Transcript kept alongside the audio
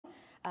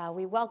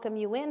We welcome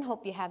you in.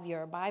 Hope you have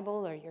your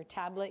Bible or your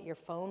tablet, your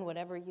phone,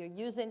 whatever you're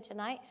using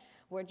tonight.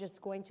 We're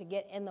just going to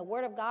get in the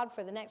Word of God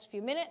for the next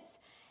few minutes.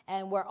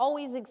 And we're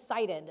always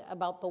excited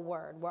about the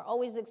Word. We're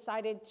always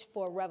excited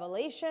for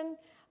revelation,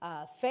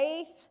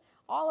 faith,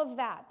 all of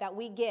that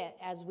we get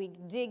as we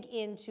dig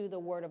into the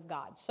Word of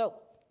God. So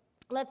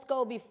let's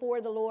go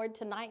before the Lord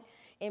tonight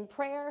in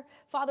prayer.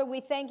 Father, we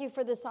thank you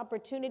for this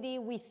opportunity.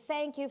 We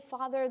thank you,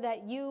 Father,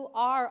 that you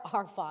are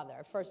our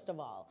Father, first of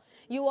all.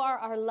 You are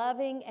our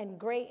loving and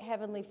great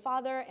Heavenly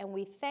Father, and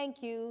we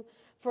thank you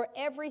for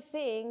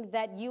everything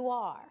that you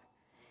are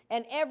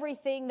and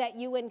everything that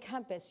you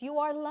encompass. You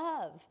are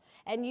love,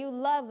 and you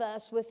love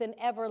us with an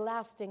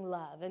everlasting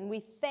love, and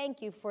we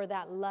thank you for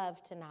that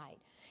love tonight.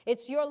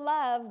 It's your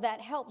love that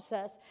helps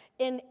us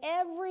in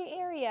every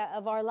area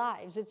of our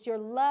lives. It's your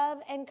love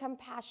and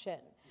compassion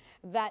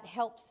that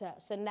helps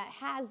us and that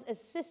has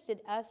assisted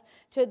us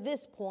to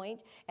this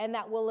point and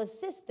that will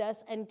assist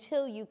us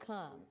until you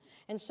come.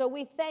 And so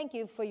we thank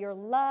you for your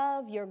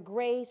love, your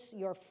grace,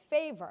 your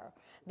favor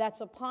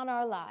that's upon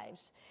our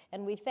lives.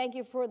 And we thank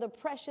you for the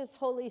precious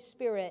Holy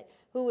Spirit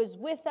who is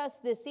with us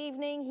this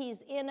evening.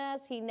 He's in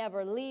us. He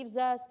never leaves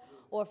us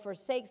or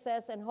forsakes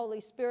us. And Holy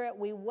Spirit,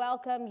 we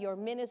welcome your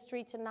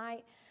ministry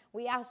tonight.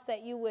 We ask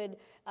that you would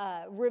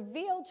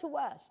reveal to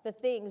us the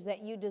things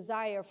that you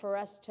desire for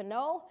us to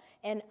know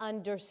and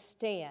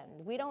understand.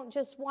 We don't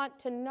just want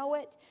to know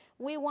it,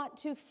 we want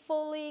to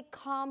fully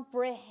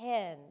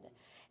comprehend.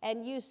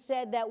 And you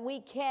said that we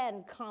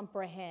can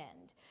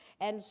comprehend.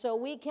 And so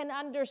we can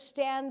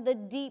understand the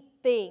deep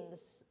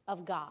things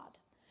of God.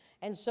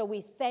 And so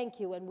we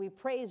thank you and we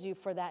praise you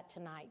for that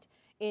tonight.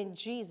 In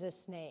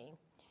Jesus' name,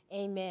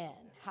 amen.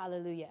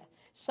 Hallelujah.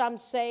 Some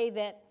say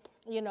that,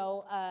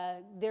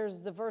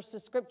 there's the verse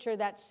of scripture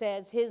that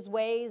says his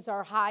ways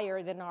are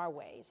higher than our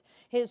ways.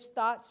 His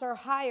thoughts are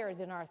higher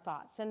than our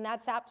thoughts. And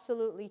that's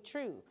absolutely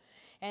true.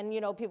 And,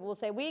 people will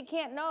say, we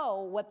can't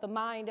know what the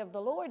mind of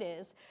the Lord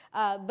is.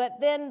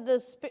 But then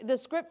the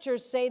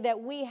scriptures say that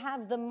we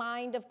have the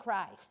mind of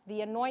Christ,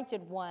 the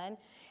anointed one,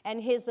 and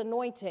his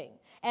anointing,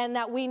 and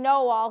that we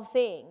know all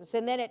things.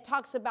 And then it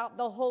talks about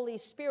the Holy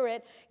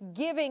Spirit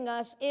giving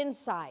us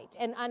insight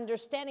and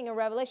understanding and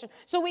revelation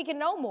so we can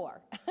know more.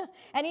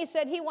 And he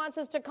said he wants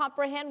us to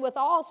comprehend with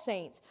all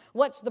saints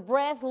what's the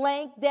breadth,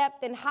 length,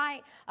 depth, and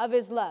height of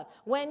his love.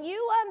 When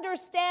you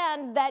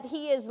understand that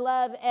he is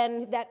love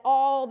and that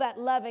all that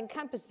love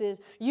encompasses,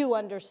 you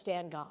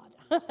understand God.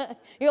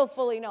 You'll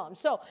fully know him.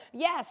 So,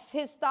 yes,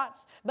 his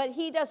thoughts, but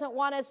he doesn't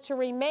want us to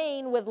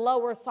remain with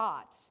lower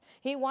thoughts.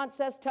 He wants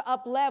us to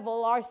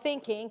up-level our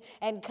thinking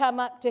and come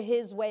up to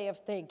his way of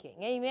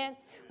thinking. Amen?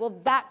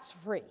 Well, that's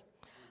free.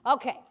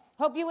 Okay.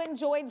 Hope you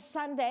enjoyed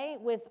Sunday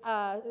with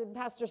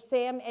Pastor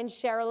Sam and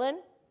Sherilyn.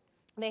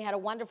 They had a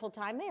wonderful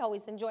time. They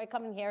always enjoy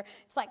coming here.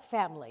 It's like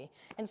family.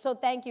 And so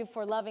thank you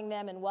for loving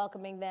them and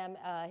welcoming them.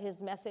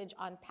 His message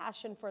on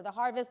passion for the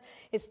harvest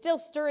is still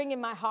stirring in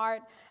my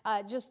heart.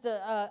 Just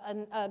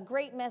a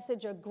great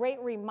message, a great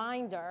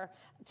reminder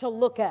to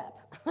look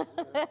up.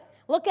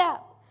 Look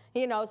up.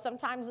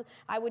 Sometimes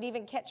I would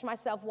even catch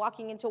myself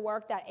walking into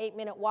work, that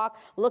 8-minute walk,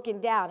 looking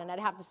down, and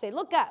I'd have to say,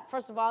 look up.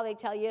 First of all, they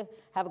tell you,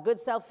 have a good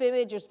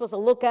self-image. You're supposed to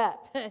look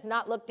up,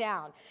 not look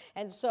down.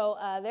 And so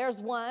there's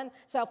one,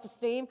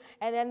 self-esteem.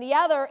 And then the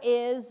other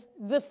is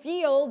the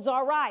fields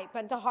are ripe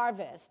unto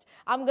harvest.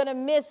 I'm going to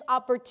miss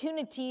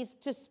opportunities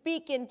to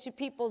speak into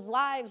people's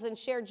lives and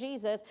share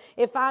Jesus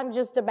if I'm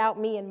just about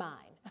me and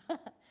mine.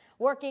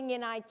 Working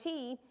in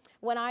IT,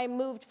 when I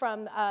moved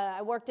from,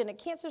 I worked in a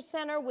cancer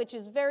center, which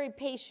is very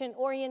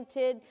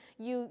patient-oriented.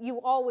 You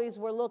always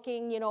were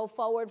looking,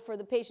 forward for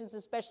the patients,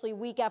 especially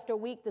week after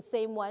week, the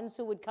same ones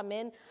who would come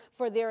in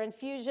for their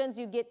infusions.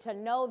 You get to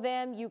know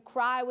them. You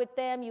cry with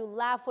them. You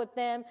laugh with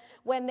them.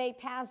 When they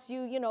pass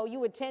you,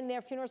 you attend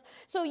their funerals.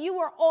 So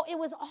it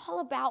was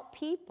all about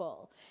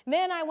people.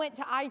 Then I went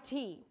to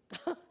IT,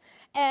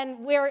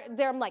 and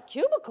I'm like,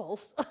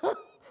 cubicles?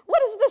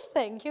 What is this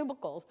thing,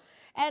 cubicles?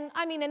 And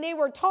they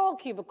were tall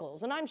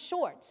cubicles, and I'm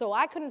short, so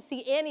I couldn't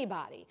see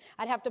anybody.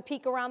 I'd have to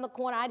peek around the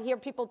corner. I'd hear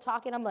people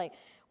talking. I'm like,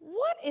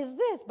 what is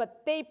this?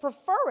 But they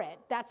prefer it.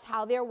 That's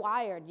how they're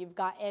wired. You've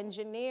got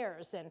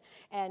engineers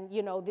and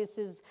this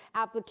is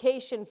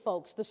application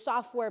folks, the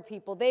software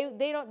people. They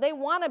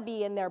want to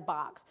be in their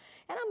box.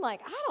 And I'm like,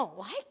 I don't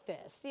like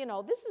this.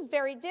 This is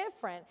very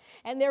different.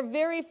 And they're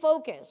very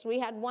focused. We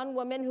had one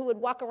woman who would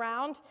walk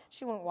around.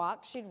 She wouldn't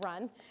walk. She'd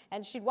run.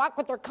 And she'd walk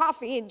with her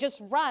coffee and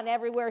just run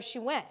everywhere she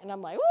went. And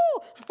I'm like,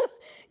 ooh, Donna,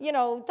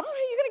 you're going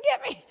to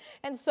get me.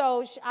 And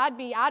so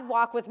I'd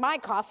walk with my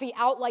coffee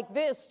out like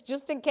this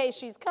just in case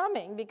she's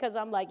coming, because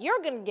I'm like, you're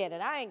going to get it.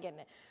 I ain't getting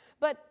it.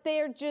 But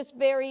they're just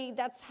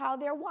that's how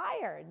they're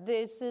wired.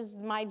 This is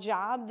my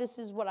job. This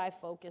is what I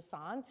focus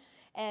on.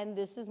 And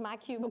this is my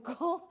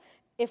cubicle.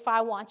 If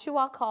I want you,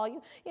 I'll call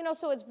you.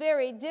 So it's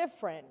very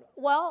different.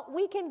 Well,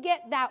 we can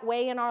get that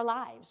way in our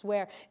lives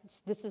where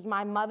this is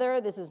my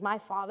mother, this is my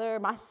father,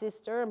 my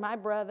sister, my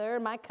brother,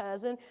 my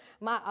cousin,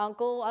 my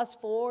uncle, us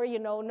four,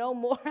 no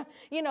more.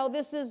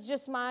 This is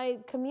just my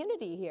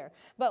community here.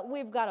 But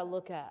we've got to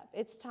look up.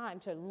 It's time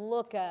to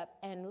look up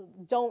and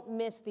don't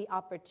miss the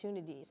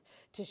opportunities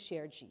to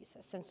share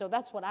Jesus. And so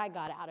that's what I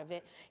got out of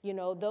it.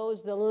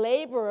 The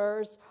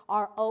laborers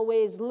are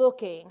always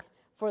looking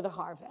for the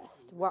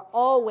harvest. We're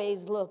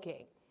always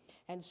looking.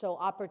 And so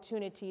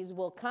opportunities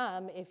will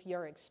come if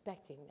you're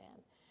expecting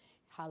them.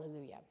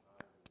 Hallelujah.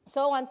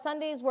 So on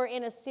Sundays, we're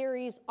in a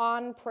series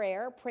on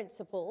prayer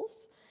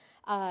principles.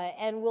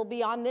 And we'll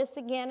be on this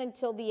again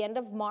until the end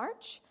of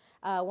March,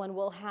 when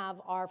we'll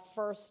have our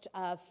first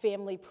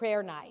family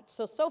prayer night.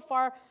 So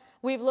far,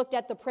 we've looked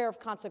at the prayer of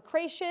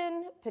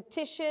consecration,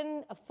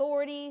 petition,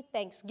 authority,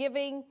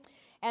 thanksgiving,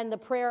 and the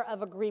prayer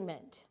of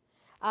agreement.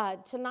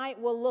 Tonight,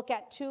 we'll look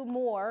at two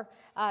more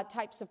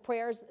types of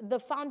prayers. The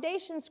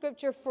foundation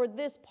scripture for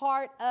this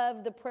part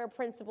of the prayer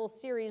principle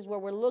series, where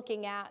we're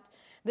looking at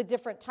the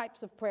different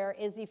types of prayer,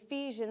 is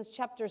Ephesians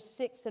chapter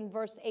 6 and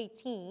verse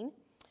 18.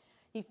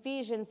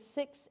 Ephesians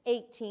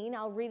 6:18.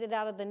 I'll read it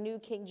out of the New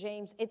King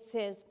James. It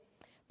says,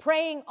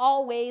 praying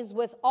always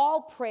with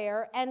all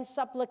prayer and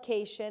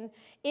supplication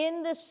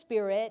in the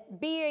Spirit,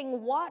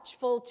 being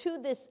watchful to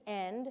this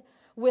end,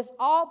 with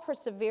all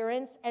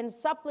perseverance and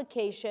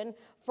supplication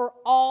for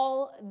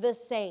all the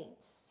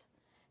saints.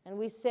 And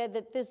we said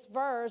that this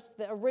verse,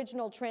 the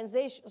original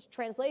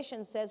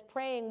translation says,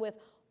 praying with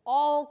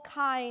all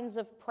kinds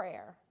of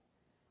prayer.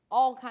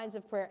 All kinds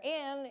of prayer.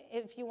 And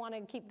if you want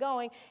to keep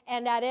going,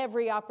 and at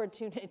every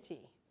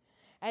opportunity.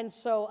 And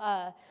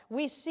so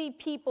we see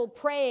people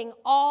praying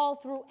all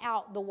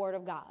throughout the Word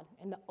of God.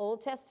 In the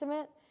Old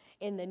Testament,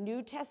 in the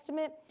New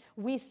Testament,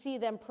 we see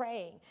them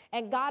praying.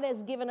 And God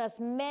has given us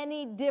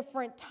many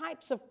different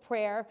types of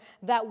prayer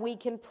that we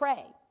can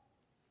pray.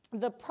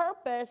 The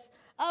purpose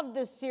of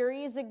this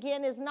series,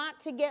 again, is not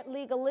to get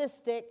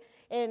legalistic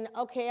and,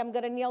 okay, I'm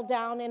going to kneel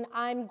down and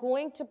I'm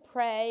going to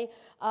pray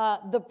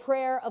the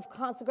prayer of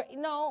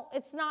consecration. No,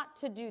 it's not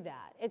to do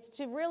that. It's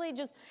to really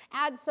just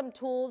add some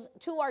tools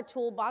to our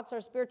toolbox,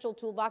 our spiritual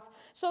toolbox,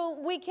 so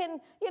we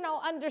can,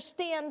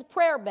 understand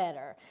prayer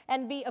better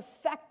and be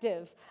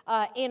effective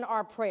in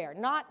our prayer.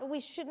 We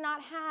should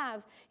not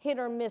have hit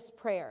or miss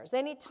prayers.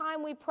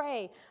 Anytime we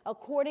pray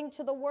according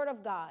to the Word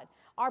of God,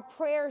 our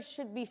prayers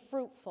should be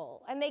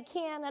fruitful, and they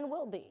can and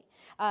will be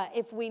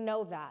if we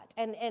know that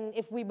and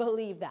if we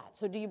believe that.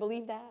 So do you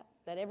believe that?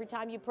 That every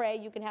time you pray,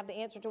 you can have the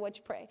answer to what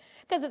you pray?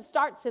 Because it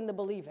starts in the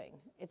believing.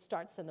 It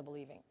starts in the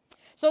believing.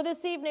 So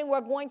this evening,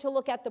 we're going to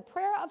look at the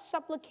prayer of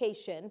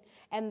supplication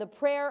and the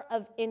prayer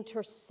of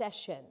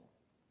intercession.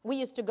 We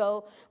used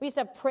to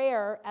have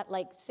prayer at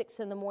like 6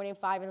 in the morning,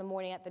 5 in the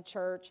morning at the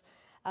church.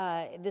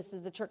 This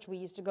is the church we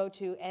used to go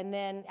to. And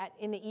then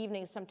in the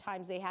evening,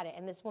 sometimes they had it.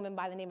 And this woman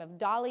by the name of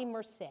Dolly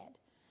Merced.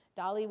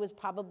 Dolly was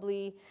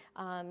probably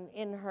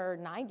in her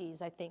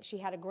 90s, I think. She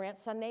had a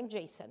grandson named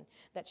Jason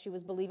that she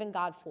was believing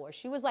God for.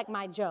 She was like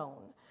my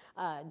Joan,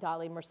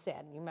 Dolly Merced.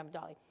 You remember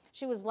Dolly?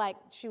 She was like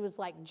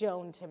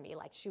Joan to me.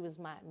 Like she was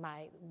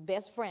my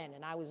best friend,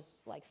 and I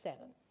was like 7.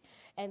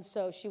 And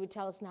so she would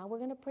tell us, now we're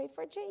going to pray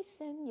for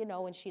Jason,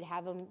 and she'd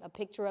have a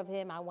picture of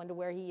him. I wonder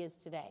where he is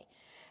today.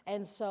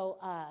 And so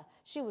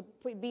she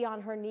would be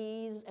on her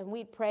knees and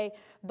we'd pray,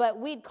 but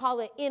we'd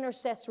call it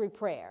intercessory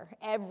prayer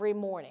every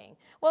morning.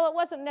 Well, it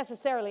wasn't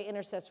necessarily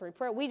intercessory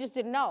prayer. We just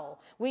didn't know.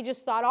 We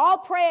just thought all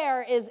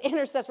prayer is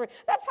intercessory.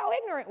 That's how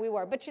ignorant we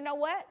were. But you know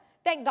what?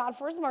 Thank God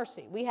for his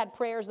mercy. We had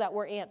prayers that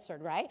were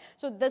answered, right?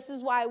 So this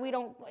is why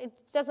it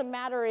doesn't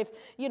matter if,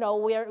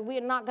 we're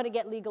not going to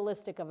get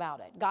legalistic about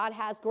it. God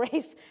has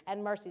grace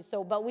and mercy.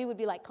 But we would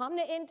be like, come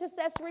to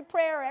intercessory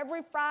prayer every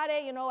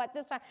Friday, at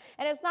this time.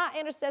 And it's not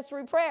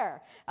intercessory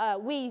prayer.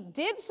 We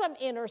did some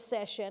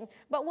intercession,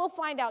 but we'll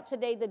find out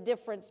today the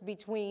difference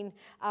between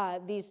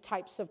these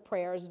types of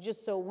prayers,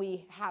 just so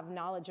we have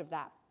knowledge of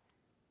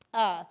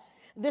that.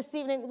 This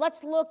evening,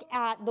 let's look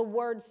at the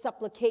word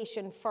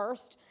supplication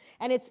first.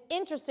 And it's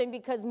interesting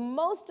because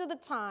most of the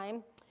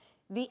time,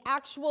 the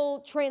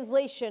actual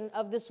translation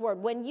of this word,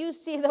 when you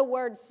see the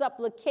word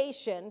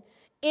supplication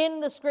in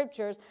the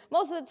scriptures,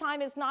 most of the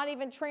time it's not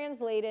even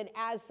translated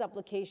as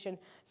supplication.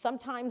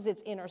 Sometimes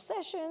it's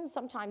intercession,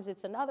 sometimes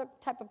it's another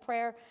type of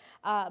prayer.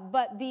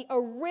 But the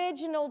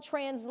original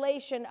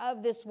translation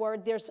of this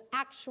word, there's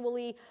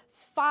actually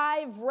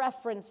 5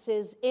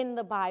 references in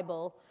the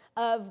Bible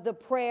of the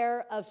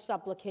prayer of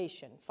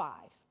supplication. 5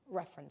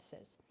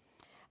 references.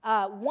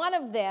 One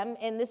of them,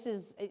 and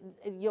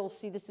you'll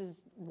see this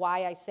is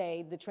why I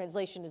say the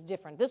translation is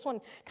different. This one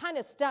kind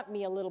of stumped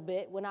me a little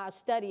bit when I was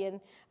studying,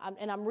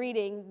 and I'm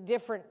reading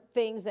different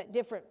things that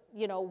different,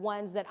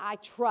 ones that I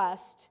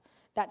trust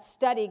that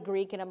study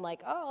Greek, and I'm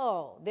like,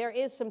 oh, there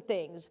is some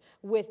things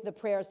with the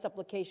prayer of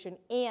supplication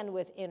and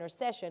with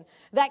intercession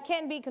that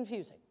can be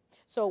confusing.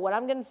 So what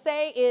I'm going to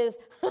say is,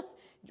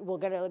 we're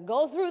going to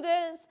go through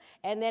this,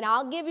 and then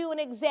I'll give you an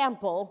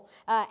example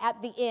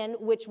at the end,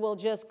 which will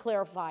just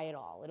clarify it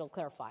all. It'll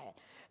clarify it.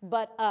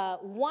 But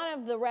one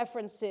of the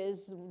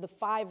references, the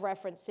 5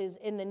 references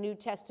in the New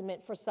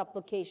Testament for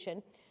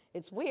supplication,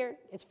 it's weird.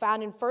 It's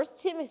found in 1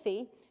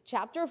 Timothy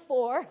chapter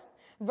 4,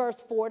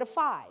 verse 4 to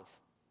 5.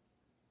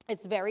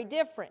 It's very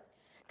different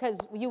because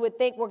you would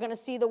think we're going to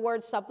see the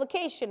word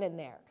supplication in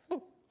there.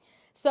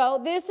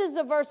 So this is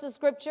a verse of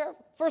scripture,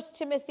 1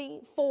 Timothy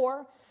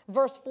 4,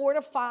 verse 4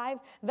 to 5,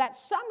 that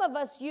some of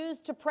us use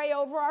to pray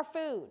over our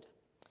food.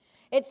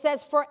 It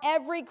says, "For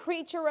every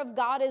creature of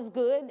God is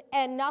good,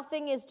 and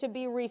nothing is to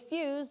be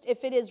refused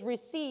if it is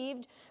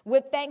received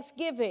with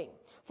thanksgiving.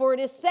 For it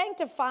is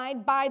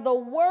sanctified by the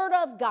word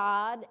of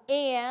God,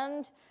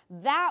 and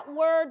that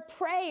word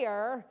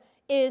prayer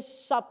is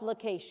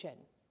supplication."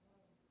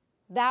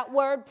 That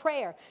word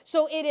prayer.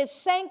 So it is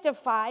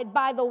sanctified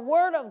by the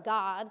word of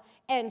God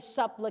and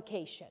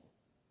supplication.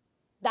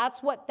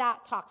 That's what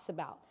that talks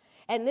about.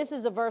 And this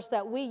is a verse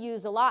that we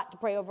use a lot to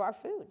pray over our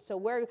food. So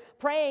we're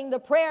praying the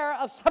prayer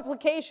of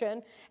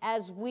supplication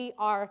as we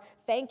are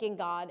thanking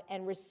God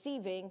and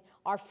receiving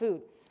our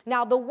food.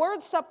 Now, the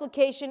word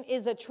supplication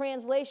is a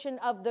translation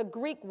of the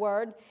Greek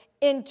word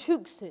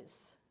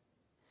enteuxis,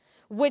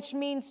 which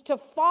means to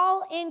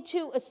fall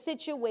into a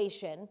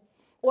situation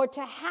or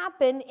to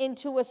happen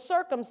into a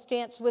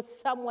circumstance with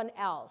someone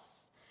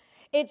else.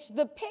 It's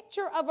the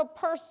picture of a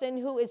person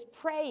who is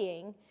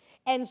praying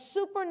and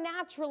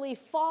supernaturally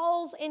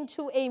falls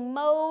into a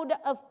mode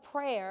of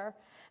prayer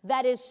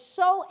that is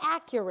so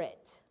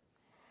accurate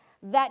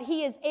that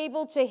he is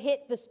able to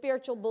hit the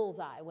spiritual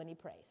bullseye when he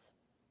prays.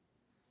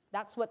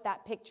 That's what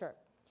that picture.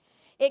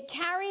 It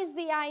carries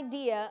the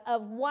idea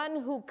of one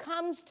who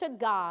comes to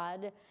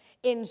God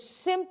in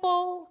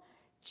simple,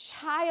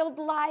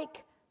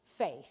 childlike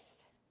faith,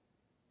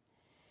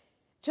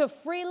 to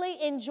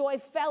freely enjoy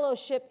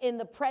fellowship in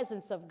the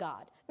presence of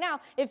God. Now,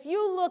 if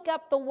you look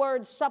up the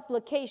word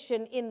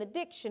supplication in the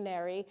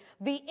dictionary,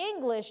 the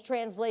English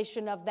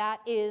translation of that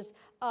is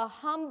a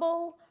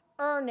humble,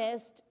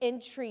 earnest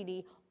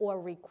entreaty or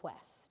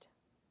request.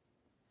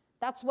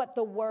 That's what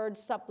the word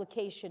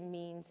supplication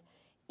means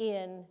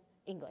in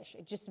English.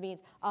 It just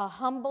means a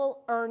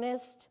humble,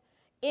 earnest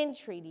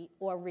entreaty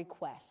or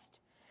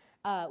request.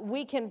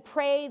 We can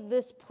pray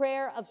this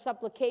prayer of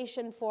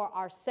supplication for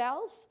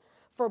ourselves,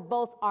 for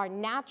both our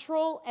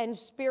natural and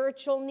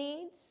spiritual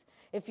needs.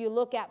 If you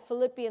look at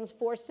Philippians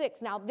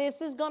 4:6, now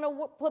this is going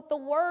to put the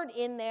word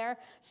in there,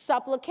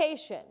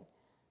 supplication.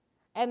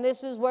 And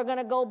this is, we're going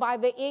to go by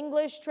the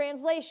English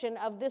translation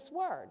of this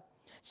word.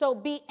 So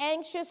be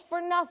anxious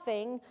for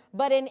nothing,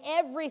 but in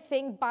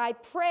everything by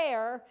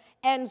prayer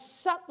and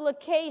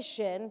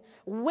supplication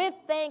with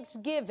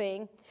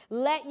thanksgiving,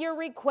 let your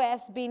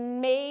requests be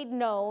made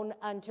known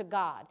unto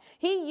God.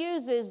 He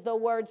uses the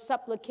word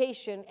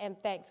supplication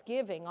and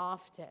thanksgiving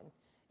often.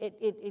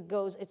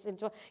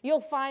 You'll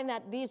find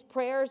that these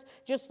prayers,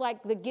 just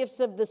like the gifts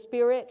of the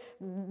Spirit,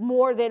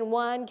 more than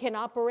one can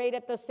operate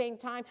at the same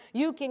time.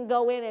 You can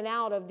go in and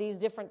out of these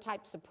different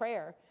types of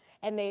prayer,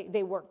 and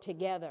they work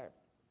together.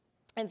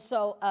 And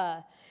so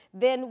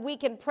then we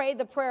can pray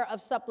the prayer of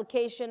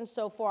supplication,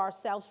 so for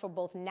ourselves, for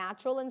both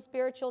natural and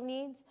spiritual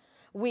needs.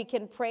 We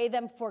can pray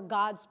them for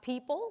God's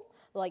people,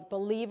 like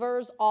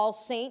believers, all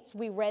saints.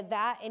 We read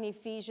that in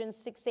Ephesians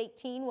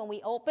 6:18 when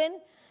we open,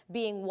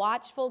 being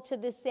watchful to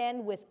this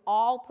end with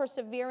all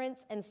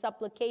perseverance and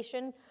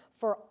supplication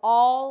for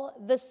all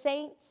the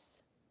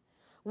saints.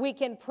 We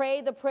can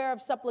pray the prayer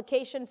of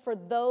supplication for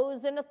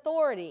those in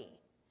authority,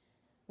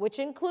 which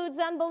includes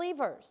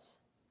unbelievers.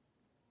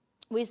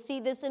 We see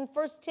this in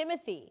 1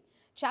 Timothy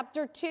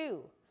chapter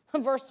 2,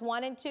 verse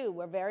 1 and 2.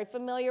 We're very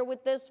familiar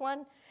with this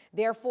one.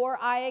 Therefore,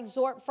 I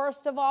exhort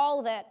first of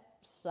all that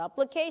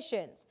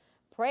supplications,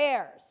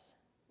 prayers.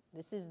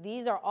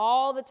 These are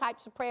all the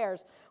types of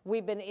prayers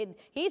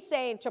he's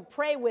saying to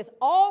pray with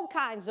all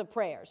kinds of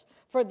prayers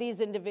for these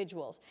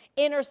individuals.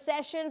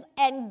 Intercessions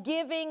and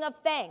giving of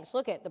thanks.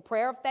 Look at the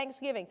prayer of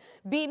thanksgiving.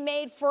 Be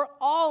made for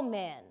all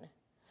men,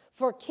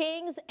 for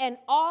kings and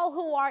all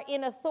who are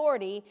in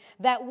authority,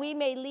 that we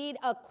may lead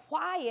a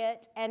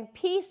quiet and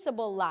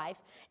peaceable life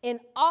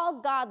in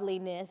all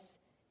godliness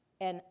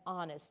and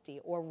honesty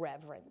or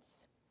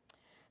reverence.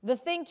 The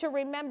thing to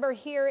remember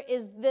here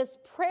is this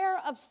prayer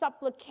of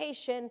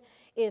supplication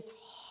is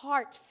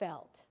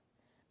heartfelt,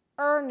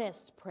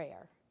 earnest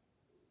prayer.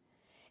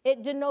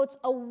 It denotes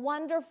a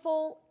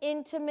wonderful,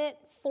 intimate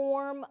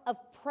form of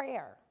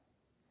prayer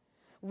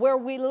where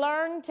we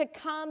learn to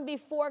come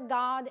before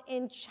God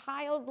in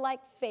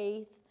childlike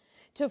faith,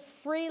 to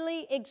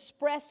freely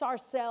express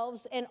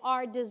ourselves and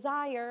our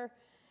desire,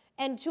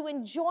 and to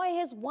enjoy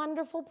His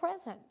wonderful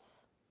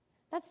presence.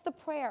 That's the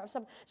prayer.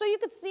 So you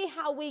could see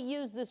how we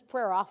use this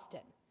prayer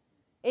often.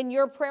 In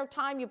your prayer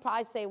time, you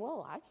probably say,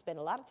 well, I spend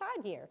a lot of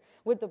time here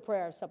with the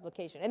prayer of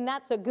supplication. And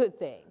that's a good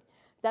thing.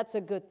 That's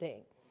a good thing.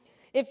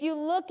 If you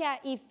look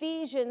at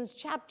Ephesians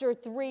chapter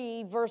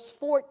 3, verse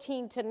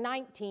 14 to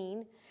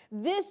 19,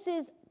 this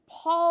is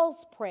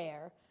Paul's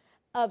prayer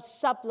of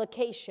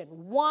supplication,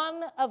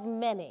 one of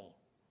many.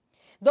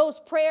 Those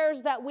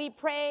prayers that we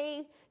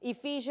pray,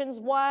 Ephesians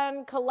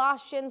 1,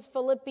 Colossians,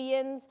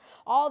 Philippians,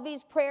 all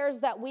these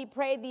prayers that we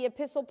pray, the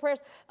epistle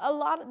prayers, a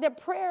lot of they're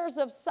prayers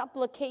of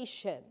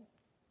supplication.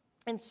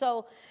 And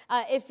so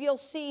if you'll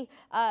see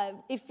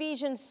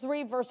Ephesians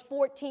 3, verse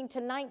 14 to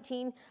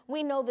 19,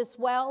 we know this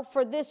well.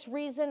 For this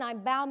reason, I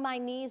bow my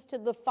knees to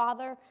the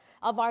Father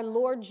of our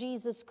Lord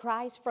Jesus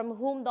Christ, from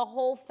whom the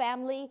whole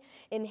family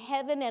in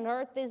heaven and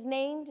earth is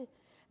named,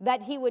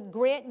 that he would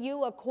grant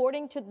you,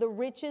 according to the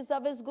riches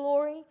of his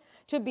glory,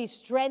 to be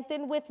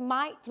strengthened with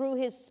might through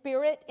his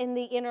Spirit in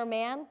the inner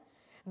man,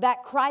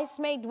 that Christ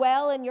may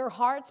dwell in your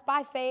hearts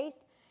by faith,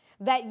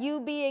 that you,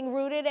 being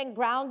rooted and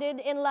grounded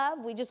in love,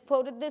 we just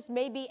quoted this,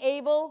 may be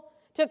able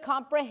to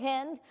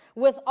comprehend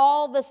with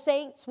all the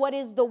saints what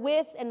is the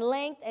width and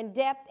length and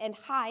depth and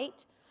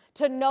height,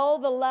 to know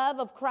the love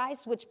of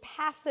Christ which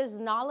passes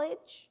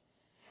knowledge,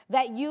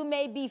 that you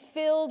may be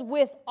filled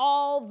with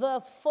all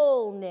the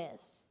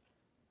fullness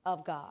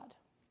of God.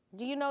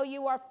 Do you know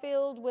you are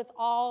filled with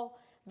all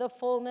the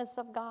fullness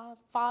of God?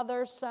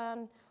 Father,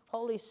 Son,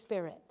 Holy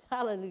Spirit.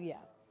 Hallelujah.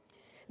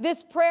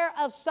 This prayer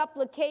of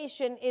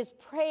supplication is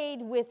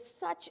prayed with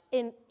such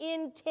an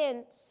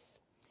intense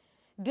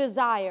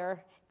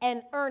desire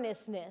and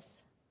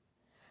earnestness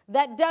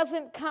that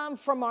doesn't come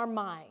from our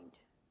mind.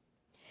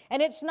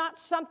 And it's not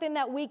something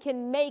that we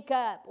can make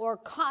up or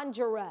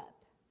conjure up.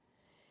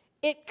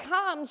 It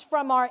comes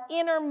from our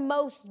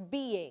innermost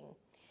being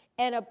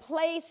and a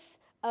place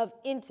of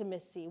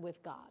intimacy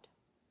with God.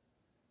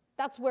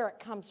 That's where it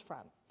comes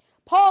from.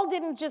 Paul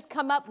didn't just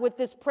come up with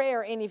this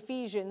prayer in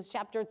Ephesians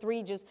chapter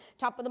 3, just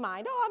top of the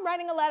mind. Oh, I'm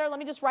writing a letter. Let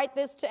me just write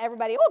this to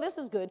everybody. Oh, this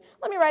is good.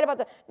 Let me write about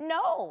that.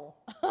 No,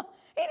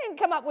 he didn't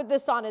come up with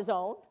this on his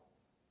own.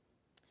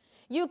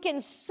 You can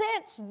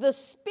sense the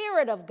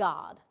Spirit of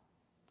God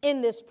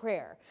in this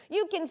prayer.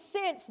 You can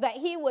sense that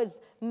he was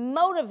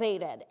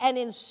motivated and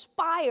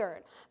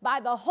inspired by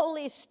the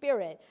Holy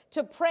Spirit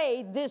to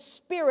pray this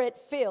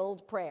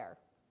Spirit-filled prayer.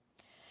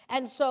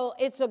 And so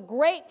it's a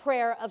great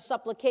prayer of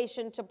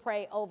supplication to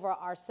pray over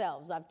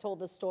ourselves. I've told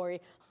the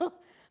story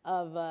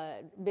of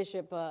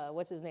Bishop,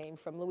 what's his name,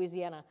 from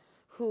Louisiana,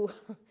 who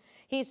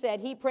he said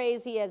he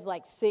prays, he has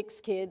like 6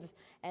 kids,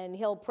 and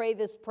he'll pray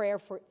this prayer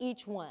for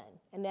each one,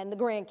 and then the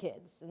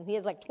grandkids. And he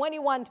has like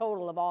 21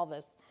 total of all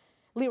this,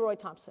 Leroy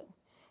Thompson.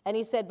 And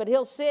he said, but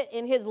he'll sit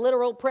in his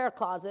literal prayer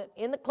closet,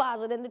 in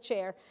the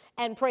chair,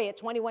 and pray it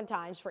 21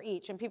 times for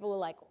each. And people are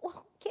like,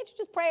 well, can't you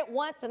just pray it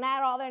once and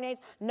add all their names?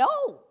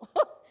 No.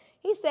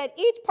 He said,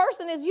 each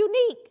person is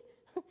unique.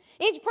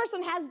 Each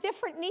person has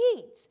different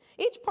needs.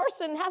 Each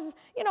person has,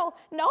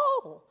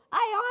 no,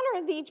 I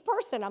honor each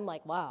person. I'm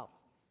like, wow,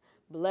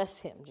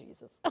 bless him,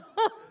 Jesus.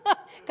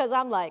 Because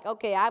I'm like,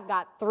 okay, I've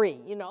got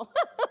 3,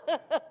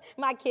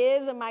 my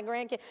kids and my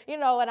grandkids,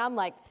 and I'm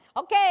like,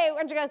 okay,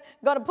 we're just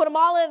going to put them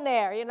all in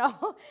there,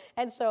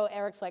 And so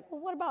Eric's like,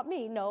 well, what about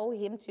me? No,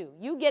 him too.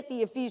 You get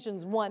the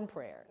Ephesians 1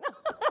 prayer,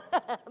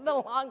 the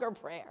longer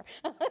prayer.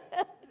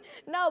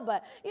 No,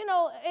 but,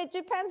 it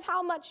depends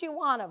how much you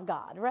want of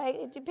God, right?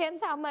 It depends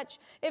how much,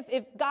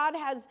 if God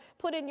has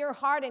put in your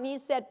heart and he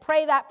said,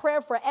 pray that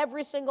prayer for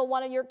every single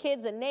one of your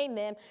kids and name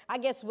them, I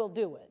guess we'll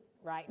do it,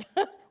 right?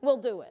 We'll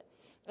do it.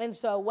 And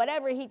so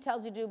whatever he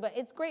tells you to do, but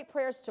it's great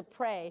prayers to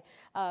pray,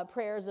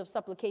 prayers of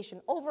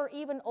supplication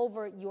even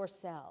over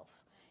yourself.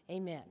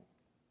 Amen.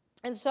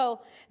 And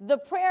so the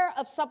prayer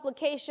of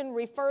supplication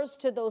refers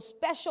to those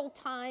special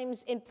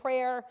times in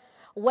prayer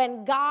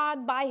when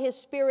God, by his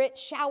Spirit,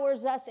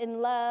 showers us in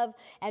love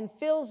and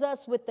fills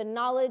us with the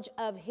knowledge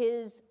of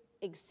his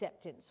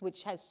acceptance,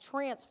 which has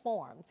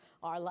transformed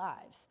our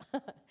lives.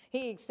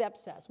 He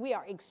accepts us. We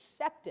are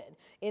accepted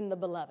in the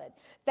beloved.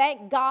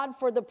 Thank God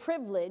for the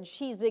privilege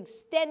he's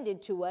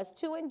extended to us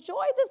to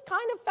enjoy this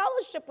kind of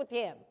fellowship with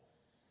him.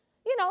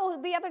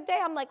 The other day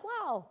I'm like,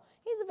 wow,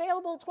 he's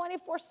available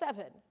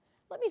 24/7.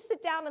 Let me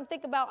sit down and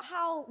think about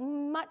how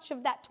much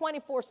of that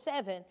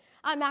 24/7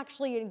 I'm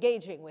actually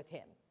engaging with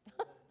him.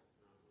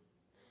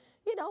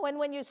 And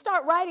when you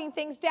start writing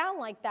things down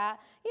like that,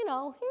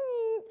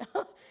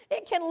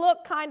 it can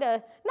look kind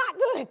of not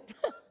good.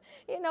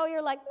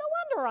 You're like,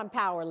 no wonder I'm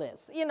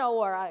powerless,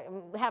 or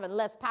I'm having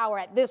less power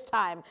at this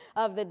time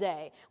of the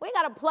day. We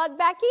got to plug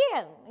back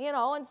in,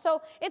 and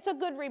so it's a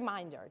good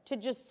reminder to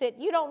just sit.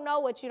 You don't know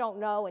what you don't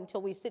know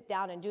until we sit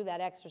down and do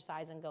that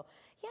exercise and go,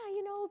 yeah,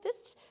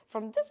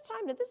 from this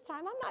time to this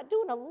time, I'm not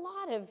doing a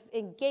lot of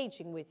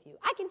engaging with you.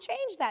 I can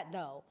change that,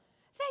 though.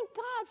 Thank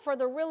God for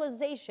the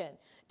realization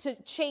to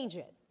change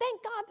it.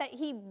 Thank God that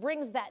he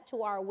brings that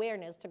to our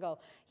awareness to go,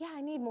 yeah,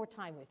 I need more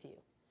time with you.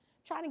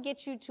 Trying to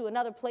get you to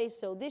another place,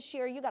 so this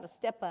year you got to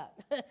step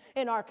up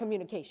in our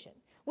communication.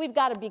 We've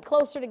got to be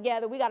closer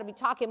together. We got to be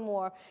talking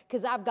more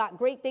because I've got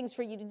great things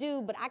for you to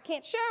do, but I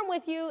can't share them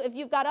with you if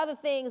you've got other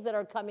things that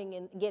are coming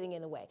in, getting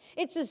in the way.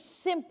 It's as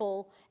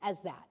simple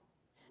as that.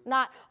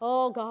 Not,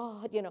 oh,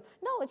 God, No,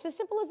 it's as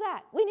simple as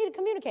that. We need to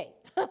communicate.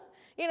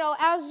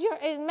 As your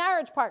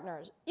marriage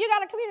partners, you got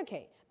to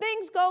communicate.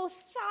 Things go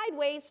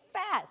sideways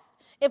fast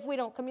if we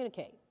don't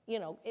communicate,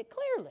 it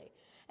clearly.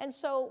 And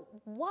so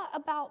what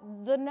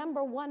about the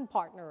number one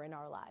partner in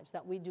our lives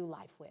that we do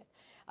life with?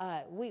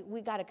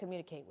 We got to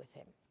communicate with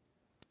him.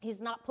 He's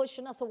not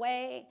pushing us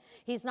away.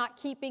 He's not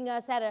keeping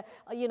us at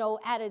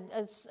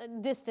a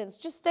distance.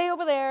 Just stay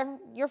over there.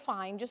 You're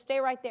fine. Just stay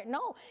right there.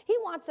 No, he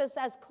wants us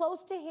as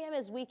close to him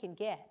as we can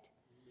get.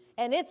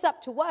 And it's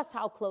up to us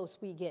how close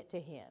we get to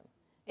him.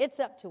 It's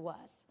up to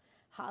us.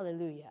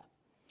 Hallelujah.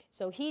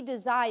 So he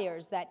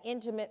desires that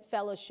intimate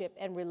fellowship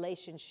and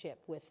relationship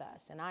with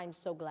us. And I'm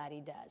so glad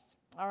he does.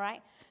 All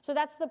right. So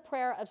that's the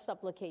prayer of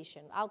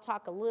supplication. I'll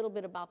talk a little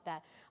bit about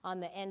that on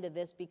the end of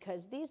this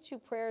because these two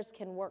prayers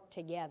can work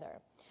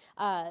together.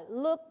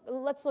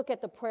 Let's look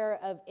at the prayer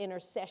of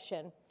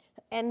intercession.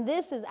 And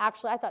this is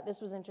actually, I thought this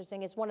was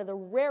interesting. It's one of the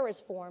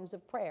rarest forms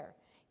of prayer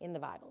in the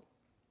Bible,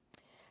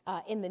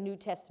 in the New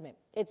Testament.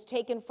 It's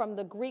taken from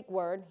the Greek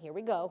word, here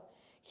we go,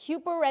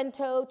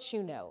 huperento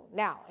chuno.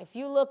 Now, if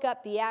you look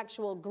up the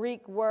actual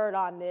Greek word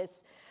on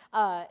this,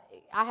 I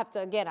have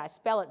to, again, I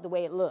spell it the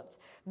way it looks.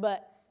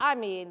 But, I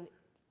mean,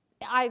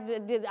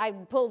 I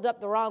pulled up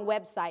the wrong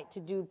website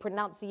to do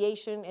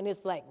pronunciation, and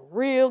it's like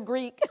real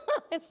Greek.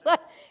 It's like,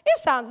 it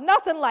sounds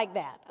nothing like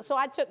that. So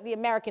I took the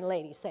American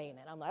lady saying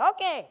it. I'm like,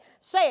 okay,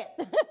 say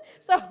it.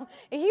 So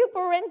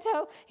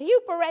huperento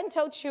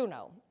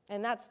chuno,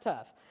 and that's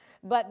tough.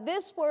 But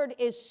this word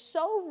is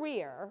so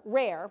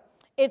rare,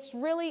 it's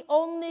really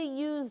only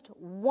used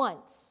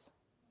once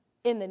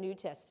in the New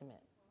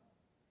Testament.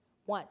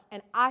 Once.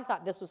 And I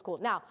thought this was cool.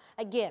 Now,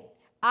 again,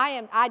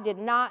 I did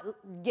not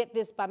get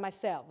this by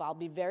myself. I'll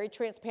be very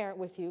transparent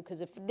with you,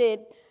 because if I did,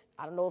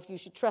 I don't know if you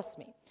should trust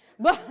me.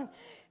 But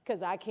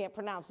because I can't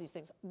pronounce these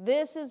things.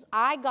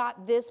 I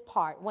got this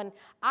part when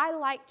I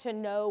like to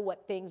know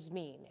what things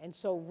mean. And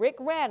so Rick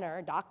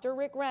Renner, Dr.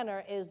 Rick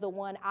Renner, is the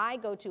one I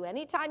go to.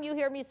 Anytime you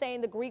hear me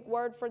saying the Greek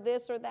word for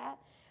this or that,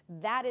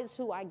 that is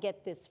who I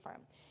get this from.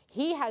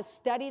 He has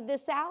studied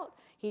this out.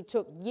 He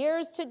took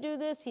years to do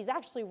this. He's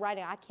actually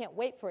writing, I can't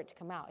wait for it to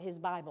come out, his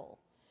Bible.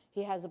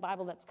 He has a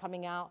Bible that's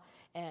coming out,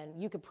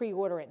 and you can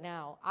pre-order it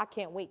now. I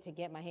can't wait to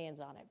get my hands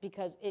on it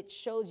because it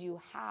shows you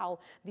how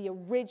the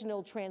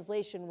original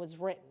translation was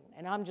written.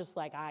 And I'm just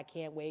like, I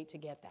can't wait to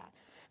get that.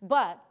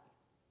 But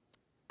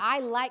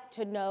I like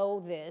to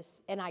know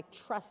this, and I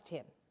trust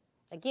him.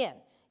 Again,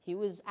 he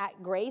was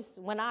at Grace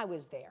when I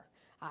was there.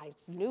 I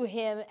knew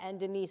him and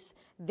Denise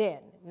then,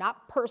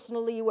 not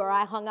personally where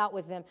I hung out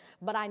with them,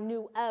 but I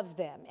knew of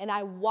them, and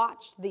I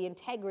watched the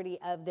integrity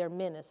of their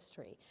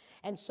ministry.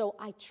 And so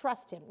I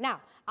trust him.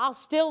 Now, I'll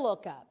still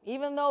look up.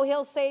 Even though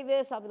he'll say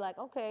this, I'll be like,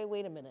 okay,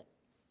 wait a minute.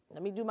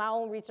 Let me do my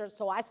own research.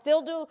 So I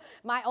still do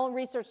my own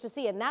research to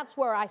see. And that's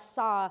where I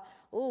saw,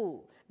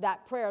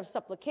 that prayer of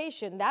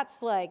supplication.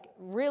 That's like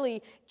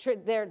really,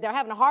 they're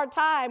having a hard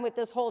time with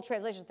this whole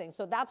translation thing.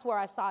 So that's where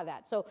I saw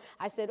that. So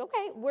I said,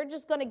 okay, we're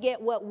just going to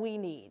get what we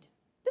need.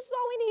 This is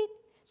all we need.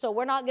 So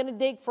we're not going to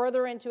dig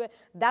further into it.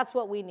 That's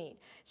what we need.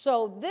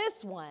 So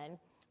this one,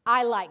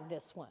 I like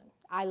this one.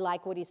 I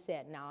like what he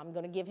said. Now, I'm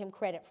going to give him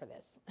credit for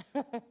this.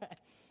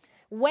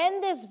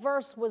 When this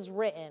verse was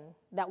written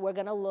that we're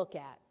going to look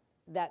at,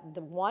 that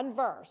the one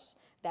verse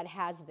that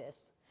has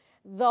this,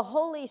 the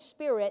Holy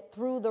Spirit,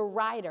 through the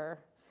writer,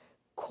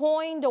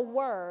 coined a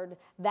word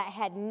that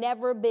had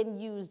never been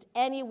used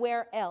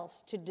anywhere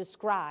else to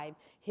describe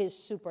his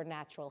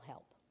supernatural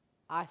help.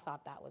 I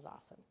thought that was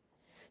awesome.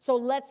 So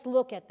let's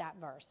look at that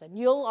verse. And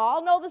you'll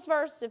all know this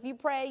verse. If you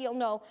pray, you'll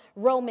know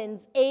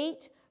Romans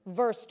 8,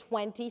 verse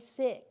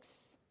 26.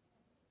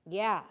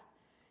 Yeah.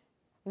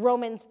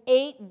 Romans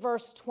 8,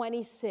 verse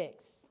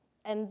 26.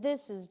 And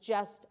this is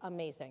just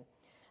amazing.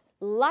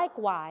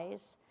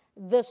 Likewise,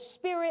 the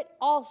Spirit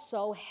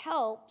also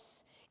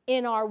helps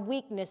in our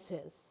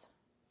weaknesses.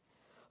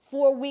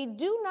 For we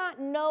do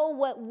not know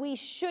what we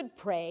should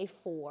pray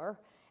for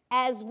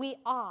as we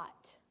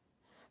ought.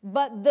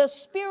 But the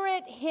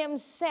Spirit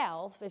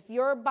himself, if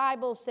your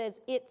Bible says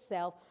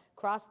itself,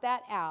 cross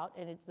that out,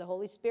 and it's the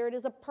Holy Spirit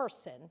is a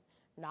person,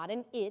 not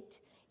an it,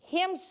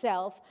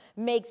 himself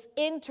makes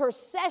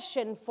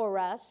intercession for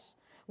us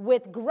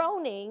with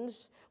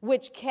groanings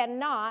which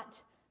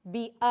cannot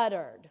be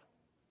uttered.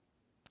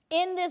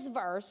 In this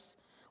verse,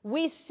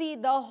 we see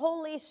the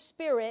Holy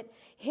Spirit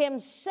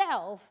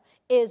himself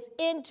is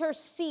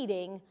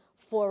interceding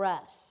for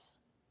us.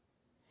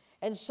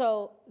 And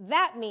so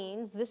that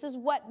means, this is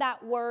what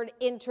that word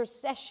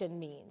intercession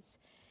means.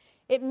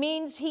 It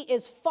means he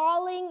is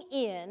falling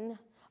in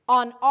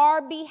on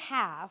our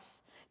behalf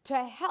to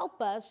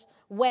help us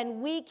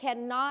when we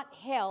cannot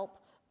help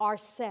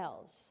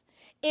ourselves.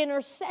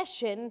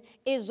 Intercession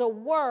is a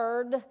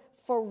word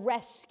for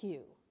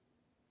rescue.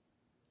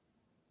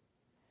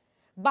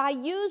 By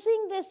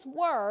using this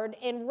word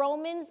in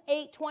Romans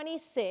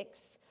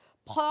 8:26,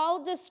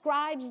 Paul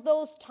describes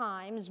those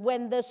times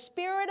when the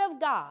Spirit of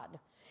God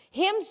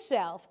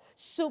himself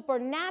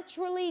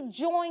supernaturally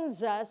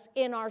joins us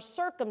in our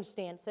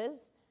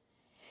circumstances.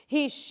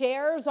 He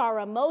shares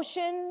our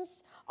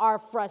emotions, our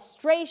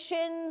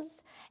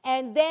frustrations,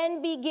 and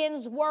then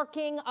begins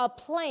working a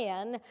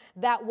plan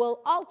that will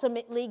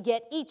ultimately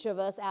get each of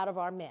us out of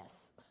our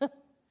mess.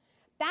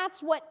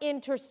 That's what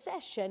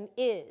intercession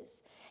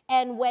is.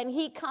 And when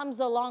he comes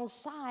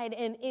alongside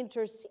and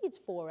intercedes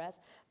for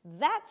us,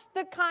 that's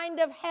the kind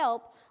of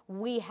help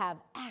we have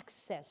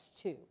access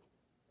to.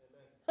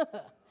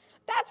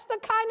 That's the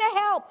kind of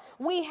help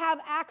we have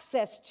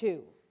access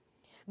to.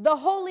 The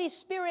Holy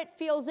Spirit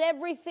feels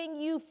everything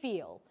you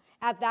feel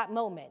at that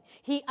moment.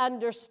 He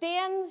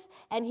understands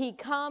and he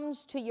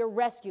comes to your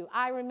rescue.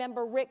 I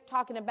remember Rick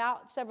talking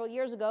about several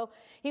years ago,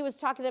 he was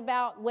talking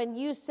about when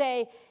you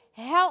say,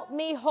 help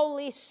me,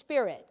 Holy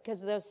Spirit,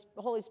 because the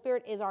Holy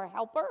Spirit is our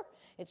helper.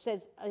 It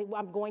says,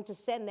 I'm going to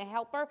send the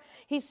helper.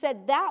 He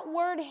said that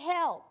word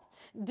help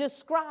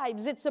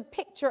describes, it's a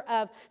picture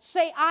of,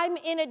 say, I'm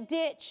in a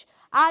ditch,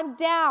 I'm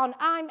down,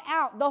 I'm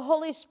out. The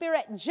Holy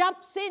Spirit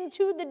jumps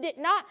into the ditch,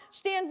 not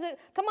stands it,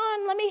 come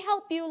on, let me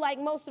help you like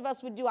most of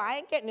us would do. I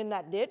ain't getting in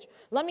that ditch.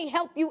 Let me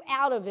help you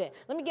out of it.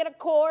 Let me get a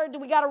cord. Do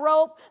we got a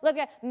rope?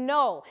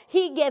 No,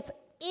 he gets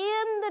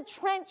in the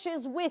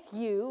trenches with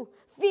you,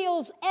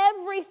 feels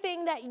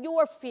everything that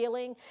you're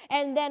feeling,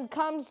 and then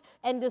comes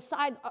and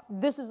decides,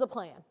 this is the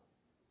plan.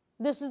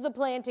 This is the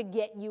plan to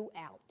get you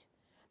out.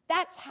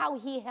 That's how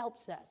he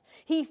helps us.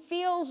 He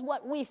feels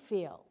what we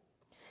feel.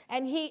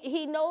 And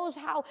he knows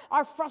how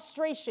our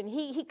frustration,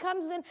 he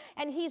comes in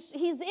and he's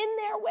in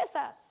there with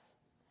us.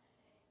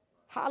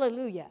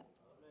 Hallelujah. Amen.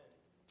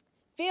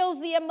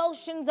 Feels the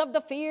emotions of the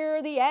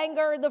fear, the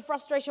anger, the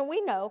frustration, we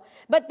know.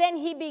 But then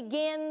he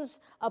begins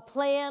a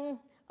plan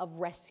of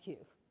rescue.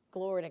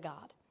 Glory to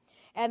God.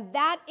 And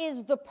that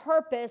is the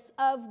purpose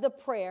of the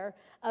prayer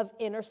of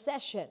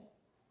intercession.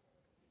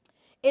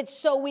 It's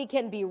so we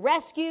can be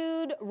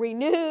rescued,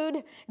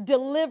 renewed,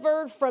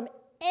 delivered from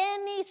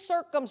any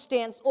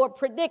circumstance or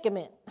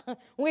predicament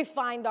we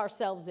find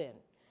ourselves in.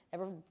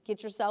 Ever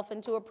get yourself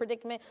into a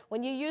predicament?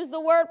 When you use the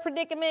word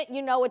predicament,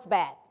 you know it's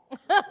bad.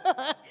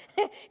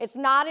 It's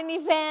not an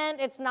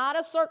event. It's not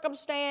a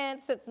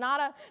circumstance. It's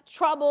not a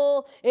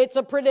trouble. It's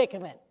a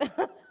predicament.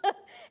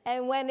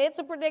 And when it's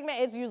a predicament,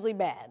 it's usually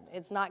bad.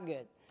 It's not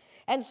good.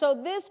 And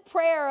so this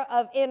prayer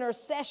of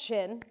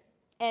intercession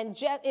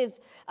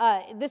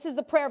this is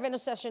the prayer of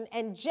intercession.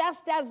 And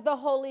just as the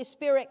Holy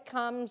Spirit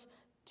comes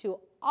to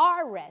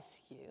our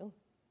rescue,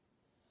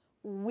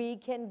 we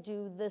can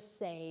do the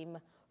same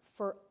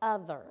for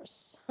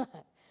others.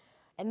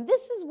 And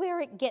this is where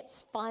it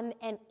gets fun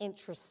and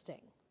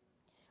interesting.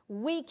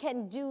 We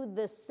can do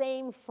the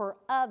same for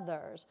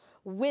others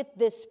with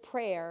this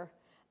prayer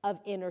of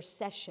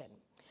intercession.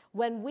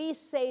 When we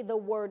say the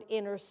word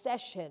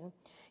intercession,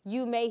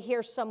 you may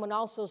hear someone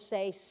also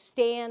say,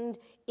 stand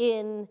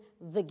in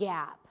the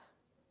gap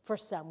for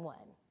someone.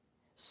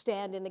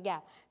 Stand in the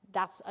gap.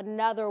 That's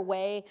another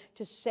way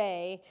to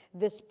say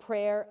this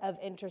prayer of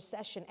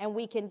intercession. And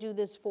we can do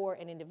this for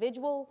an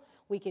individual.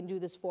 We can do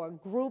this for a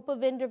group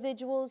of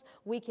individuals.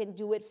 We can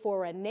do it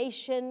for a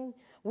nation.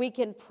 We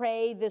can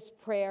pray this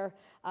prayer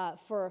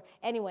for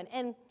anyone.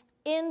 And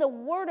in the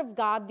Word of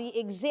God, the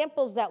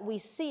examples that we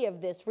see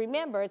of this,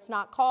 remember, it's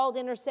not called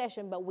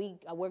intercession, but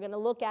we're going to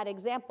look at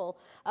example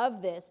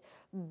of this.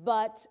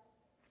 But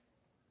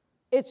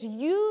it's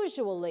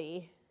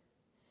usually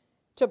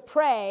to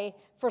pray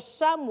for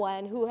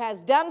someone who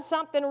has done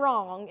something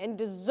wrong and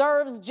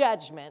deserves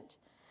judgment,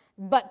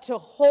 but to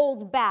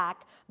hold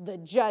back the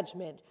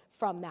judgment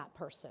from that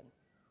person.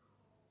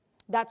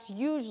 That's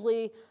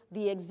usually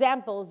the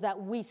examples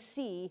that we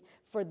see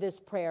for this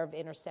prayer of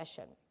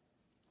intercession.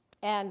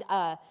 And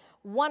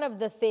one of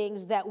the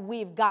things that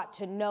we've got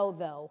to know,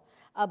 though,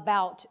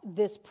 about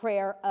this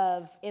prayer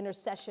of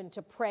intercession,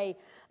 to pray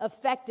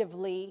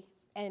effectively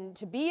and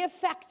to be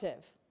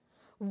effective,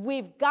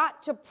 we've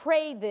got to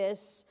pray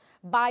this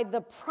by the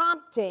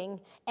prompting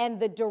and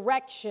the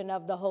direction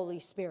of the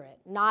Holy Spirit,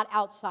 not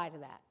outside of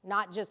that.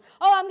 Not just,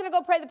 I'm going to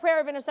go pray the prayer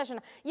of intercession.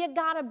 You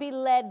got to be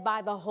led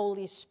by the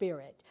Holy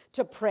Spirit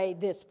to pray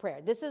this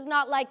prayer. This is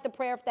not like the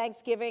prayer of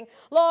thanksgiving.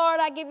 Lord,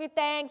 I give you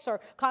thanks, or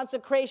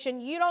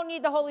consecration. You don't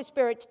need the Holy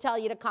Spirit to tell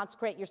you to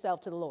consecrate yourself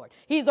to the Lord.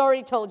 He's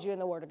already told you in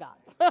the Word of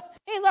God.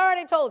 He's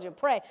already told you,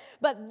 pray.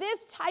 But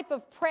this type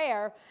of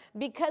prayer,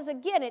 because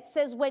again, it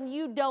says when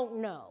you don't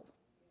know.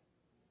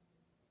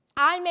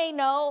 I may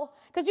know,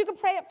 because you can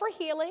pray it for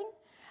healing.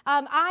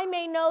 I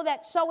may know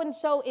that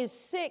so-and-so is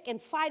sick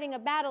and fighting a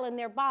battle in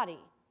their body.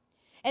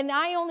 And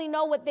I only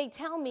know what they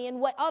tell me and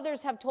what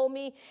others have told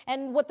me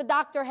and what the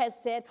doctor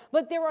has said.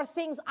 But there are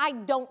things I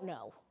don't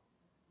know.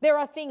 There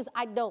are things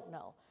I don't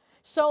know.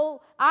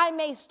 So I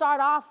may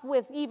start off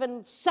with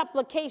even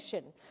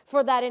supplication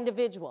for that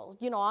individual.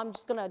 I'm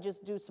just going to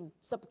do some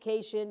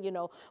supplication,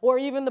 or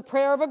even the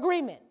prayer of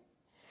agreement.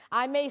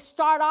 I may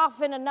start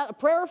off in another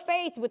prayer of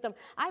faith with them.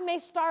 I may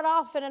start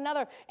off in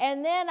another,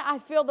 and then I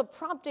feel the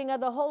prompting of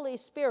the Holy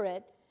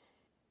Spirit.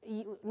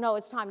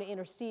 It's time to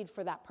intercede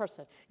for that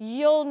person.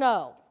 You'll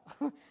know.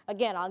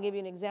 Again, I'll give you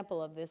an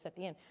example of this at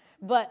the end.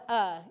 But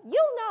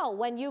you'll know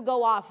when you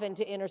go off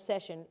into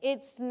intercession.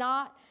 It's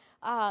not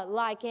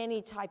like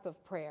any type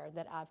of prayer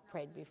that I've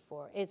prayed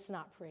before. It's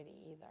not pretty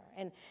either.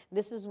 And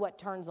this is what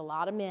turns a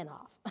lot of men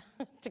off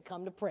to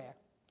come to prayer.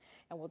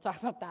 And we'll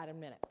talk about that in a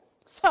minute.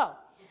 So,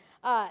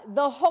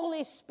 The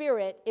Holy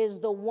Spirit is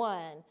the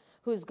one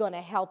who's going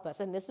to help us.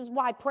 And this is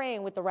why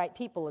praying with the right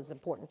people is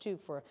important too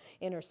for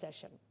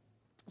intercession.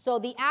 So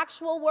the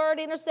actual word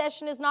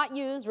intercession is not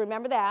used.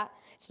 Remember that.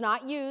 It's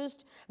not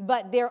used.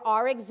 But there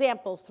are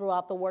examples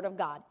throughout the Word of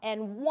God.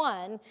 And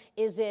one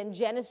is in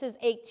Genesis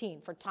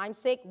 18. For time's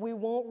sake, we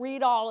won't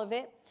read all of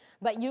it.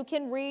 But you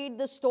can read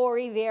the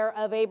story there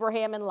of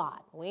Abraham and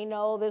Lot. We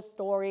know this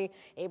story.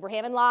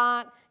 Abraham and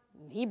Lot.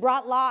 He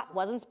brought Lot.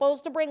 Wasn't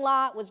supposed to bring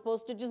Lot. Was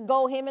supposed to just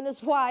go, him and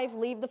his wife,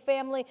 leave the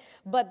family.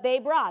 But they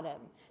brought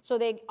him. So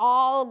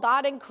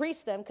God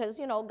increased them because,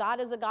 God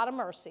is a God of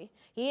mercy.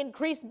 He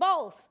increased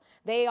both.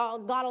 They all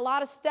got a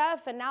lot of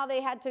stuff, and now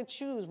they had to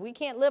choose. We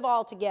can't live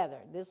all together.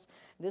 This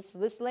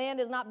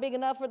land is not big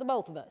enough for the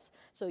both of us.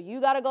 So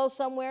you got to go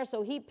somewhere.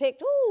 So he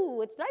picked,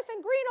 it's nice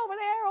and green over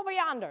there, over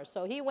yonder.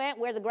 So he went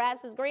where the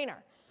grass is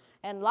greener.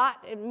 And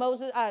Lot and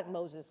Moses.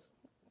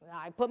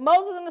 I put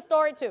Moses in the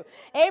story too.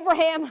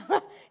 Abraham,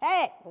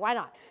 hey, why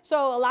not?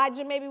 So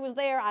Elijah maybe was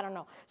there. I don't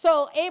know.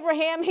 So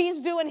Abraham,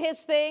 he's doing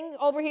his thing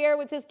over here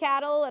with his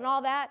cattle and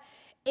all that.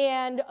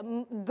 And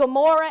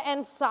Gomorrah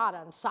and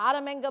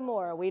Sodom and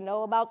Gomorrah. We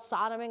know about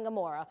Sodom and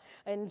Gomorrah.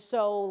 And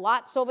so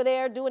Lot's over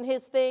there doing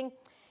his thing.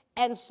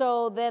 And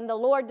so then the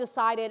Lord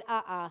decided,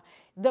 there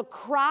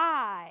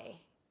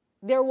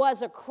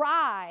was a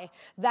cry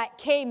that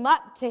came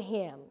up to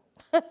him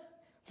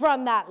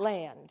from that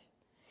land.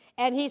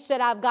 And he said,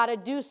 I've got to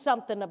do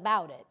something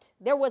about it.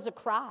 There was a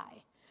cry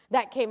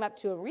that came up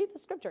to him. Read the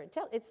scripture.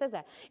 It says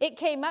that. It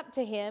came up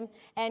to him,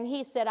 and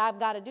he said, I've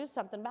got to do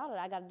something about it.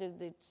 I got to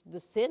do the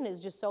sin is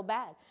just so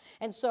bad.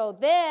 And so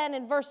then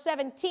in verse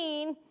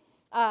 17,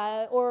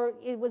 or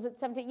was it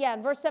 17? Yeah,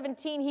 in verse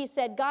 17, he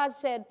said, God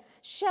said,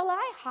 shall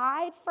I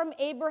hide from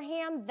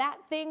Abraham that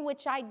thing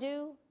which I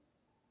do?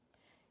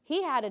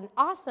 He had an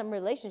awesome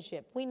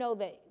relationship. We know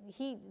that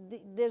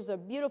there's a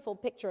beautiful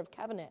picture of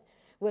covenant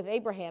with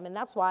Abraham, and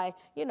that's why,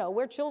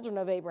 we're children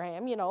of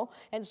Abraham,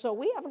 and so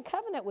we have a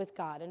covenant with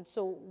God, and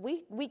so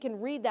we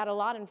can read that a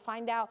lot and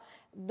find out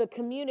the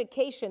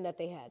communication that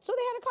they had. So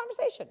they had a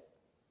conversation,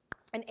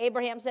 and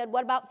Abraham said,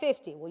 what about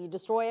 50? Will you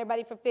destroy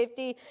everybody for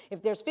 50?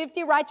 If there's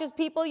 50 righteous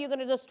people, you're going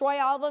to destroy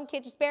all of them?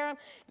 Can't you spare them?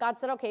 God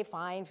said, okay,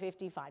 fine,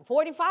 50, fine.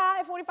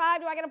 45,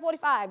 do I get a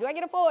 45? Do I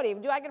get a 40?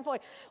 Do I get a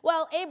 40?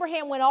 Well,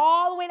 Abraham went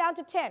all the way down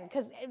to 10,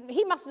 because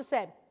he must have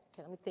said,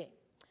 okay, let me think.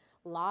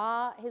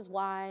 Lot, his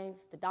wife,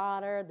 the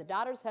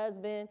daughter's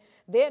husband,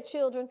 their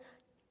children.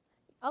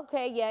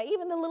 Okay, yeah,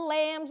 even the little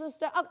lambs and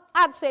stuff.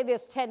 I'd say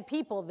there's 10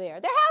 people there.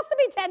 There has to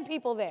be 10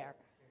 people there.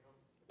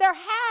 There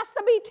has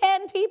to be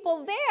 10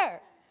 people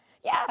there.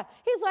 Yeah,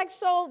 he's like,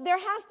 so there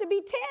has to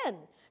be 10.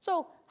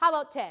 So how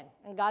about 10?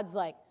 And God's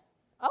like,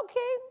 okay,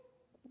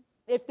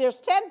 if there's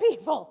 10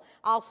 people,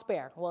 I'll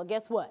spare. Well,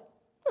 guess what?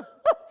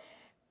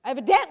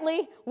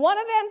 Evidently, one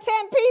of them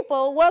 10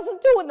 people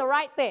wasn't doing the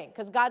right thing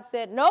because God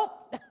said, nope.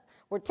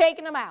 We're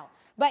taking them out.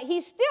 But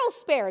he still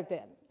spared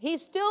them. He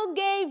still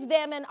gave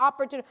them an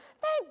opportunity.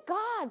 Thank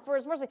God for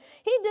his mercy.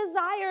 He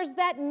desires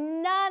that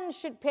none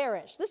should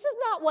perish. This is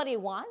not what he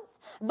wants.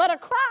 But a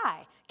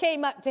cry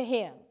came up to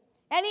him.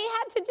 And he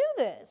had to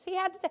do this. He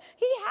has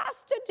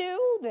to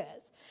do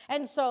this.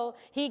 And so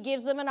he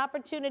gives them an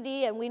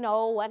opportunity. And we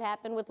know what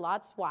happened with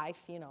Lot's wife.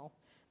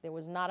 There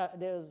was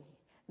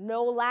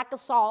no lack of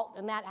salt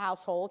in that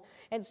household.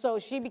 And so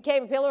she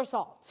became a pillar of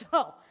salt.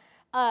 So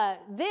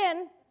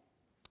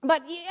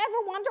but you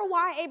ever wonder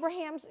why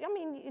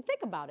think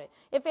about it.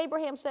 If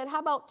Abraham said, how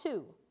about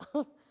 2?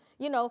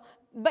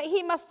 But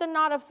he must have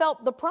not have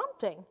felt the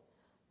prompting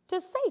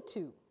to say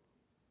 2.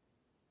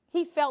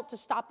 He felt to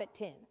stop at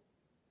 10.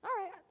 All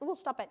right, we'll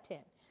stop at 10.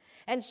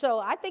 And so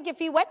I think if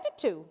he went to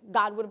 2,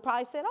 God would have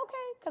probably said,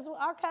 okay, because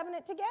our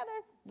covenant together,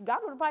 God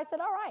would have probably said,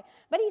 all right.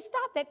 But he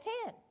stopped at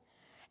 10.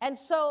 And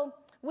so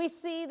we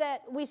see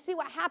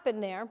what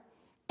happened there.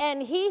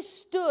 And he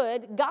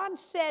stood, God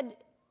said,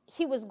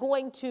 he was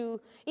going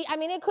to, he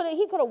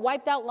could have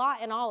wiped out Lot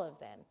and all of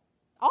them.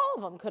 All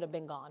of them could have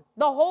been gone.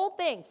 The whole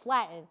thing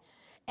flattened,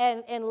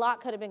 and Lot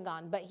could have been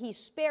gone. But he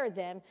spared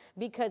them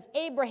because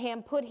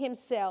Abraham put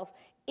himself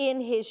in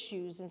his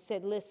shoes and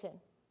said, listen,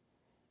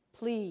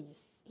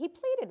 please. He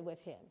pleaded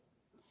with him,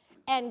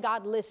 and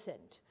God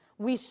listened.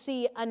 We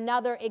see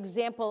another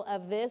example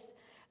of this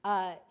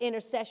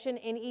intercession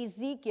in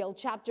Ezekiel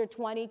chapter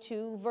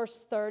 22, verse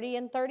 30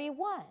 and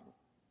 31.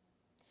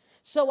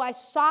 So I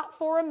sought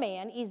for a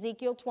man,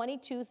 Ezekiel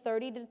 22,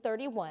 30 to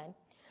 31,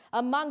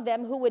 among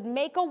them who would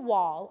make a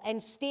wall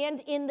and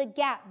stand in the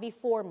gap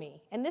before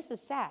me. And this is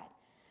sad,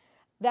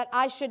 that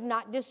I should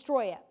not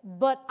destroy it.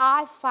 But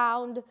I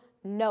found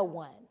no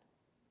one.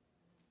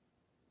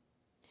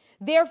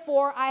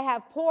 Therefore I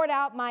have poured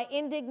out my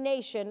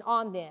indignation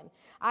on them.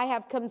 I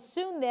have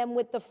consumed them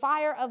with the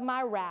fire of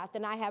my wrath,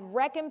 and I have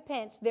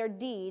recompensed their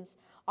deeds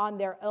on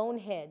their own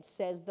heads,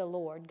 says the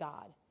Lord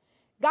God.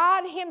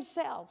 God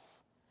himself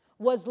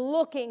was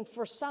looking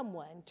for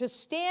someone to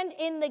stand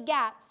in the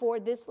gap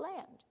for this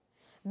land.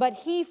 But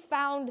he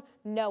found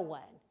no one.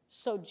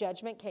 So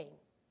judgment came.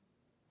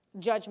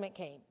 Judgment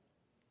came.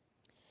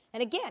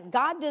 And again,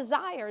 God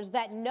desires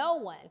that no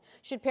one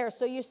should perish.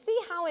 So you see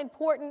how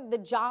important the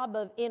job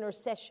of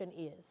intercession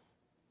is.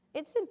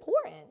 It's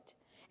important.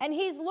 And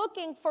he's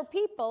looking for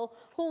people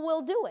who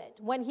will do it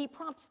when he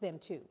prompts them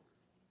to.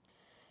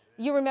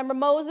 You remember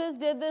Moses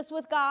did this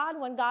with God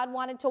when God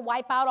wanted to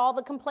wipe out all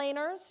the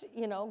complainers.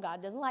 You know,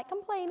 God doesn't like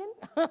complaining.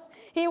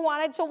 He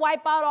wanted to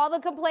wipe out all the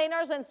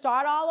complainers and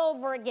start all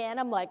over again.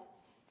 I'm like,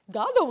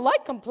 God don't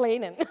like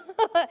complaining.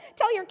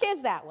 Tell your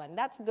kids that one.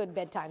 That's a good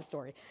bedtime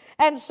story.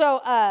 And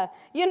so,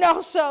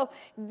 so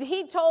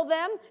he told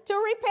them to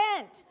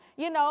repent,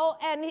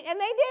 and they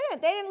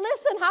didn't. They didn't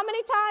listen. How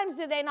many times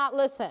did they not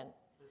listen?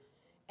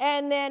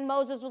 And then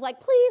Moses was like,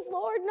 please,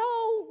 Lord,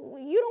 no,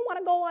 you don't want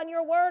to go on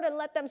your word and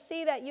let them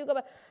see that you go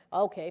back.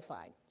 Okay,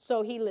 fine.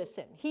 So he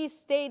listened. He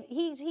stayed,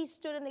 he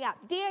stood in the gap.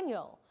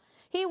 Daniel,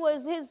 he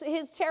was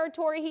his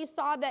territory. He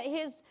saw that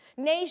his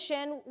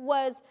nation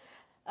was,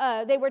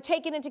 they were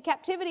taken into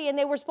captivity and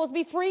they were supposed to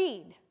be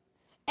freed.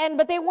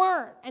 But they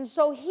weren't. And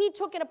so he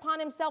took it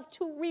upon himself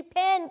to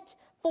repent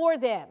for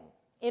them.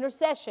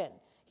 Intercession.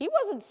 He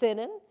wasn't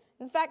sinning.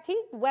 In fact,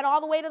 he went all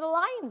the way to the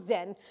lion's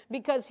den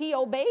because he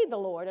obeyed the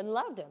Lord and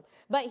loved him.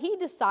 But he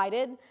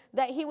decided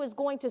that he was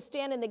going to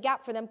stand in the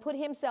gap for them, put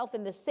himself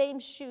in the same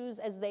shoes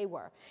as they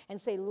were, and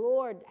say,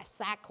 Lord,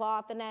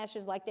 sackcloth and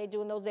ashes like they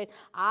do in those days,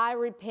 I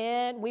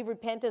repent, we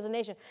repent as a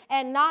nation.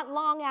 And not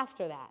long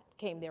after that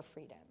came their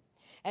freedom.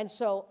 And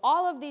so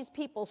all of these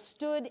people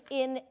stood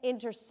in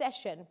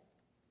intercession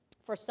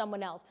for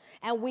someone else.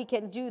 And we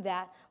can do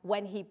that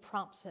when he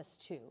prompts us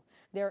to.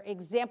 There are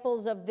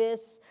examples of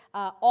this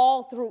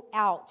all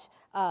throughout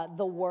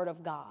the Word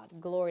of God.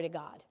 Glory to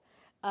God.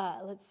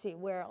 Let's see,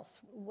 where else?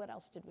 What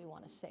else did we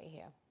want to say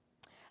here?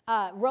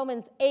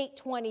 Romans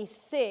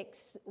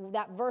 8:26,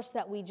 that verse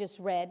that we just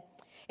read,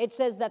 it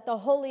says that the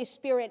Holy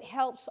Spirit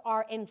helps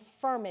our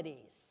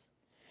infirmities.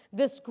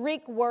 This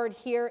Greek word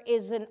here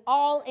is an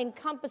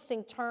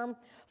all-encompassing term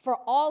for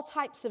all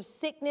types of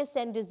sickness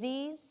and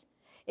disease.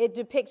 It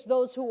depicts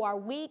those who are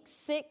weak,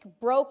 sick,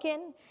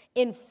 broken,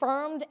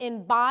 infirmed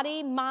in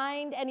body,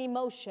 mind, and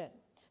emotion.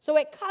 So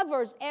it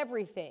covers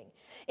everything.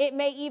 It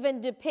may even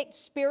depict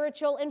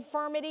spiritual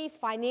infirmity,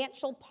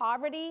 financial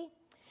poverty.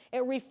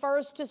 It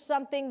refers to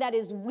something that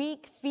is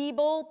weak,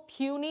 feeble,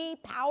 puny,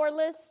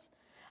 powerless,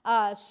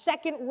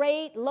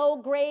 second-rate,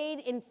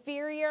 low-grade,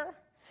 inferior.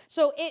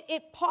 So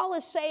Paul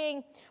is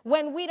saying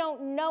when we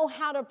don't know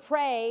how to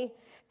pray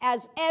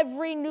as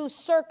every new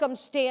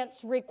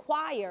circumstance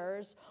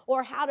requires,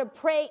 or how to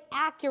pray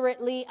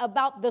accurately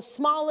about the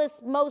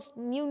smallest, most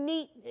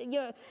minute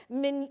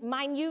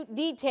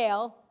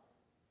detail,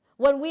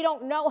 when we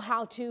don't know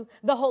how to,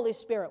 the Holy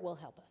Spirit will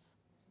help us.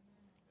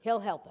 He'll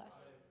help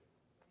us.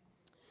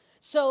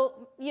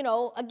 So,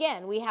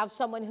 again, we have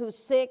someone who's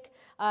sick,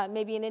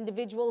 maybe an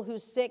individual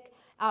who's sick.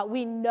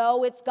 We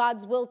know it's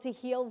God's will to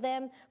heal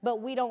them,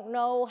 but we don't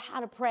know how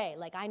to pray.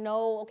 Like, I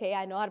know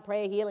how to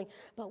pray healing,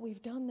 but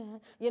we've done that,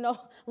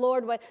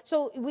 Lord.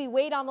 So we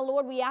wait on the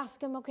Lord, we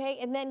ask him, okay,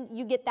 and then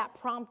you get that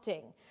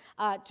prompting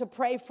to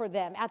pray for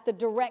them at the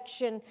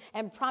direction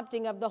and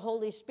prompting of the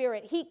Holy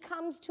Spirit. He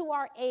comes to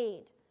our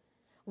aid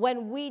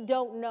when we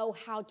don't know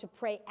how to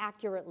pray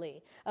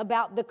accurately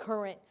about the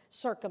current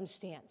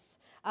circumstance.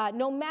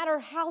 No matter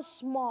how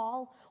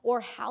small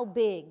or how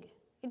big,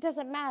 it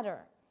doesn't matter.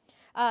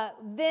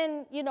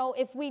 Then,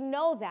 if we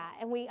know that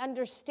and we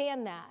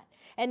understand that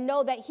and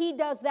know that he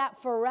does that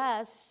for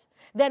us,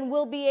 then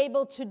we'll be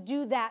able to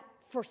do that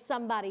for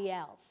somebody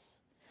else.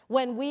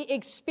 When we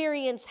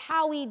experience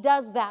how he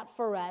does that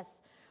for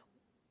us,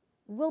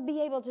 we'll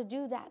be able to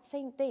do that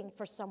same thing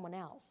for someone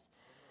else.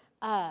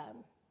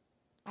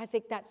 I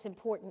think that's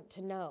important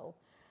to know.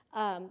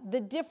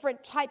 The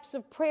different types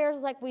of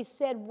prayers, like we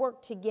said,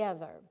 work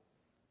together.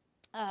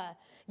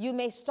 You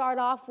may start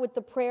off with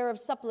the prayer of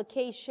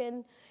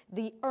supplication,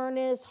 the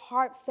earnest,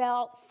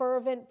 heartfelt,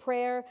 fervent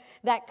prayer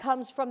that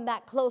comes from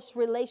that close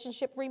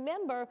relationship.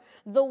 Remember,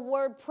 the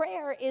word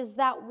prayer is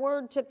that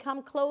word to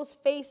come close,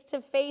 face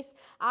to face,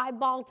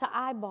 eyeball to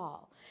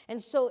eyeball.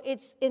 And so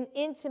it's an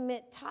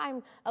intimate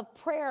time of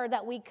prayer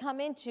that we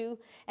come into.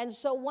 And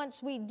so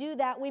once we do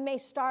that, we may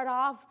start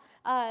off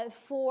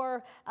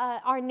for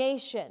our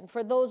nation,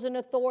 for those in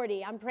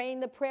authority. I'm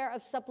praying the prayer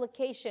of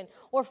supplication,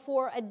 or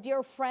for a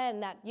dear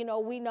friend that,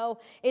 we know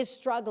is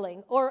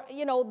struggling, or,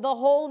 the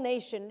whole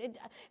nation.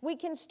 We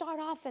can start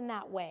off in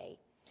that way.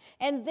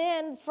 And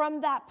then from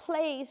that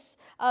place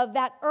of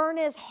that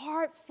earnest,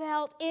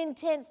 heartfelt,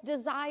 intense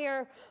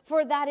desire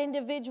for that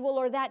individual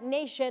or that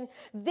nation,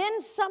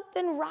 then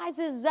something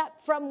rises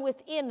up from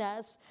within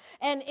us,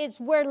 and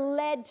we're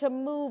led to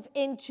move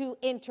into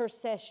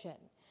intercession.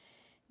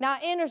 Now,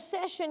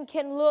 intercession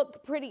can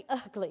look pretty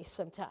ugly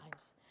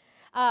sometimes.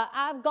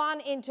 I've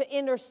gone into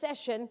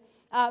intercession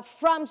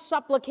from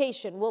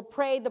supplication. We'll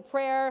pray the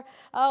prayer,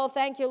 oh,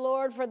 thank you,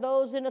 Lord, for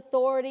those in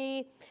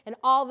authority and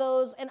all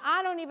those. And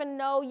I don't even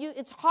know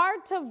it's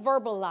hard to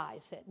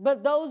verbalize it.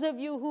 But those of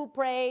you who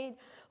prayed,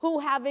 who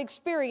have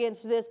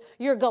experienced this,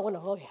 you're going,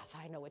 oh, yes,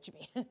 I know what you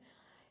mean.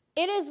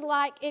 It is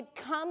like it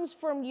comes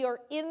from your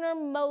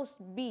innermost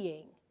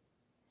being.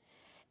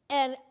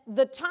 And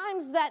the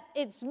times that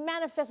it's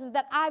manifested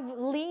that I've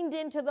leaned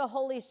into the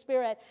Holy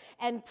Spirit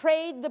and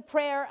prayed the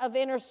prayer of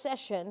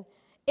intercession,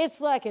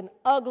 it's like an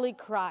ugly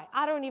cry.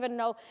 I don't even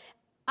know.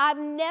 I've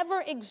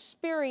never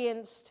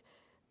experienced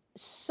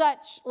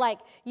such, like,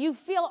 you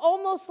feel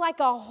almost like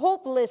a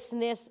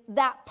hopelessness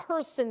that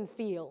person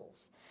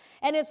feels.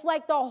 And it's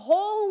like the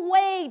whole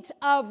weight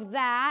of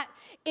that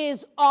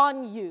is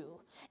on you.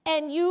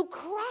 And you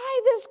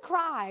cry this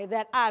cry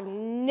that I've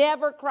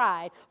never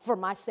cried for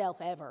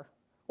myself ever,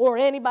 or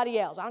anybody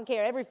else. I don't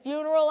care. Every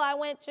funeral I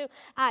went to,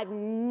 I've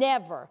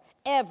never,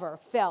 ever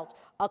felt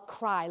a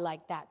cry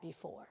like that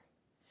before.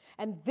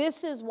 And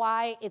this is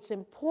why it's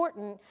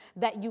important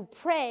that you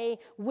pray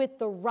with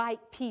the right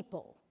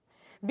people.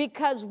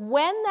 Because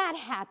when that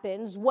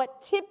happens,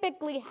 what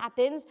typically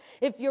happens,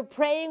 if you're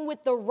praying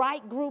with the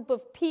right group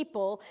of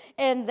people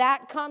and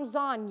that comes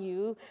on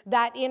you,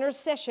 that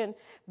intercession,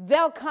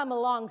 they'll come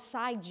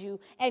alongside you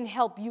and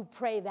help you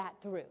pray that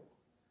through.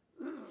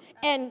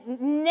 And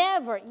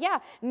never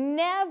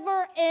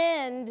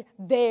end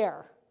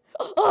there.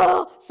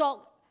 Oh,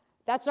 so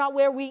that's not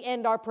where we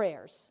end our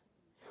prayers.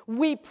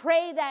 We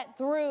pray that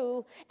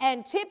through,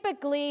 and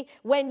typically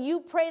when you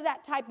pray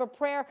that type of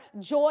prayer,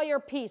 joy or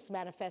peace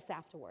manifests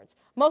afterwards.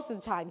 Most of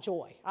the time,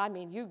 joy. I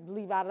mean, you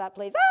leave out of that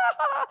place,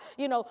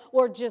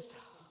 or just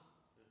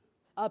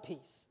a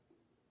peace.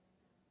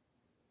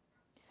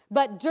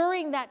 But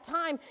during that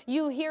time,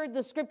 you hear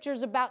the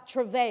scriptures about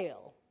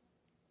travail.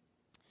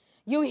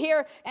 You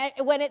hear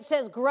when it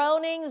says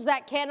groanings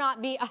that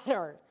cannot be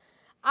uttered.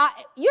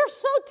 You're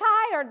so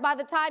tired by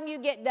the time you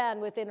get done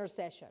with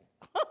intercession.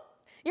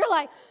 You're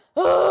like,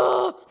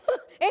 oh,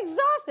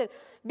 exhausted.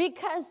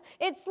 Because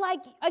it's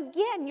like,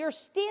 again, you're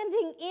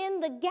standing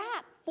in the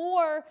gap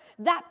for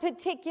that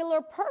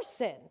particular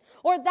person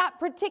or that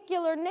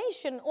particular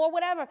nation or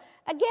whatever.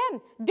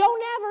 Again,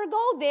 don't ever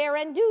go there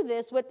and do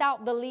this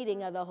without the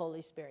leading of the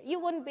Holy Spirit. You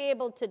wouldn't be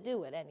able to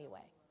do it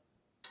anyway.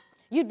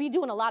 You'd be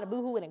doing a lot of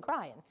boo-hooing and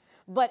crying,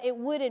 but it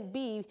wouldn't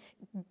be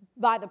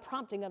by the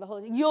prompting of the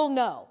Holy Spirit. You'll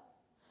know.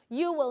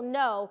 You will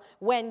know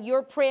when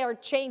your prayer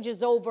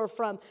changes over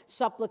from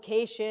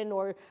supplication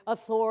or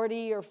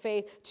authority or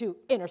faith to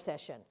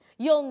intercession.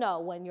 You'll know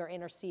when you're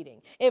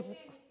interceding. If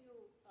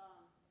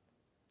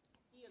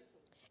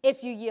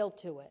you yield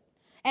to it.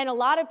 And a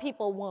lot of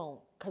people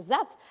won't, because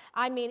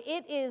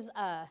it is,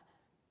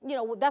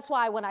 that's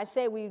why when I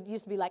say we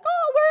used to be like,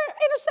 oh, we're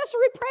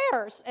intercessory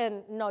prayers.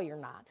 And no, you're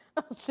not.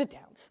 Sit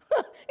down. You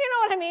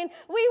know what I mean?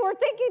 We were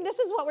thinking this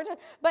is what we're doing.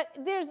 But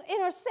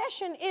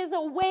intercession is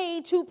a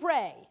way to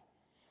pray.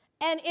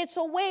 And it's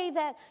a way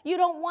that you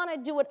don't want to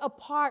do it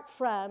apart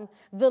from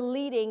the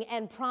leading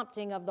and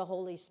prompting of the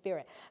Holy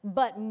Spirit.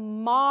 But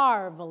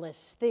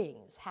marvelous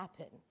things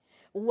happen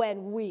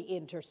when we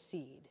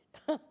intercede.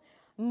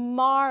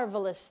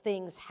 Marvelous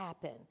things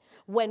happen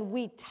when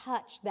we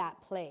touch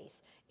that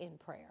place in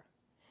prayer.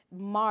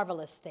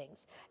 Marvelous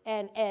things.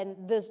 And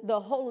the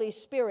Holy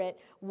Spirit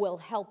will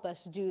help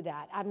us do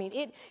that. I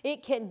mean,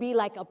 it can be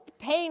like a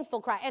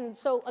painful cry. And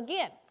so,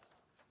 again,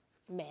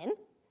 men...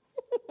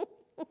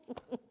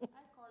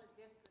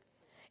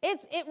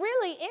 It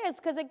really is,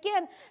 because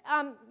again,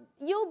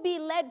 you'll be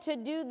led to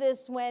do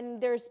this when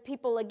there's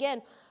people,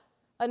 again,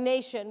 a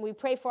nation, we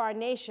pray for our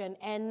nation,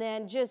 and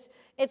then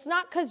it's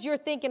not because you're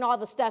thinking all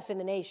the stuff in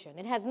the nation.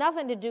 It has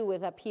nothing to do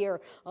with up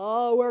here,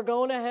 oh, we're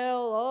going to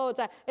hell,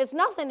 it's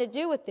nothing to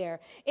do with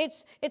there.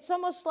 It's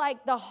almost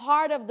like the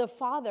heart of the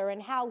Father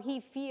and how He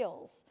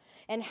feels,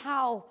 and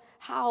how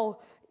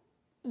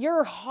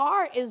your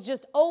heart is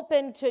just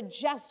open to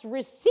just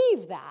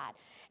receive that.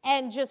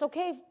 And just,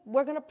 okay,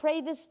 we're going to pray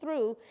this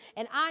through.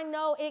 And I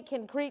know it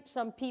can creep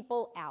some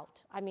people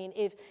out. I mean,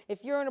 if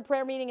you're in a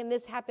prayer meeting and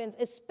this happens,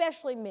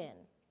 especially men.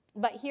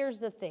 But here's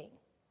the thing,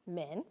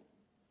 men.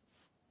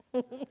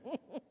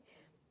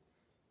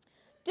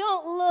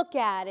 Don't look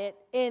at it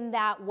in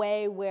that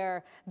way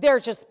where they're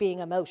just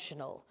being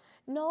emotional.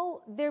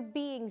 No, they're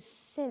being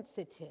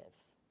sensitive.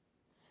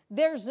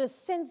 There's a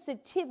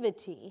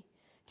sensitivity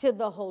to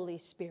the Holy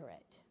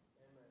Spirit.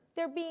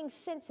 They're being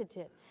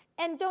sensitive.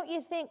 And don't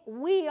you think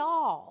we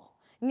all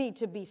need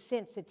to be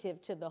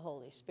sensitive to the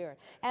Holy Spirit?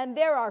 And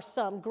there are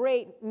some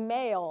great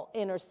male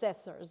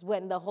intercessors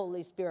when the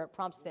Holy Spirit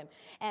prompts them.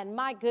 And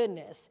my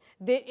goodness,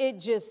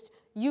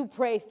 you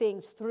pray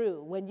things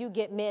through when you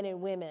get men and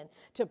women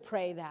to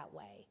pray that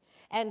way.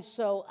 And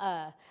so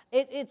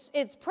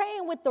it's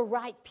praying with the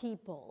right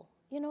people.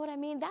 You know what I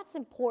mean? That's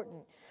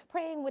important.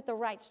 Praying with the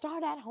right.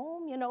 Start at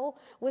home,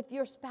 with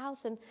your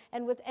spouse and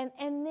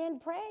then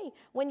pray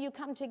when you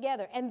come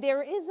together. And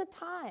there is a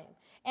time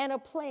and a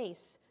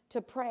place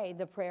to pray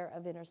the prayer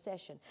of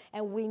intercession.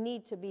 And we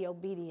need to be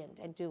obedient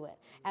and do it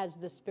as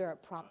the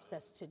Spirit prompts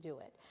us to do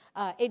it.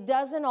 It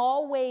doesn't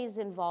always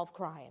involve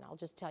crying. I'll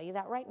just tell you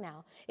that right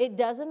now. It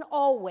doesn't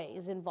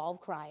always involve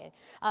crying.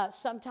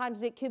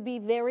 Sometimes it could be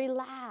very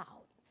loud.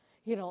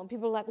 And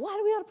people are like, why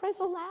do we have to pray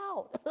so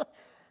loud?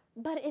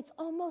 But it's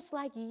almost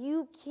like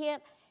you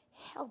can't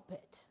help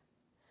it.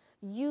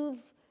 You've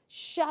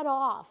shut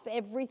off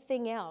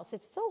everything else.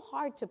 It's so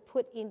hard to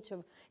put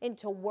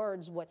into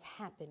words what's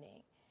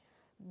happening.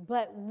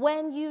 But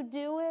when you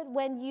do it,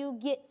 when you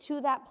get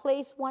to that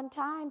place one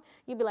time,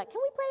 you'll be like,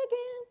 can we pray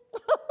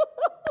again?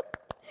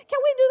 Can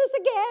we do this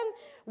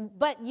again?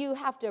 But you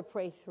have to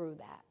pray through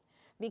that,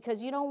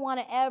 because you don't want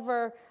to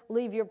ever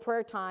leave your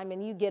prayer time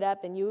and you get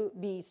up and you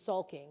be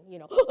sulking,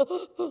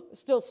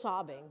 still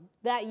sobbing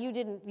that you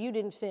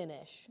didn't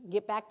finish.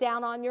 Get back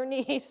down on your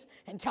knees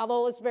and tell the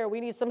Holy Spirit,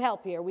 we need some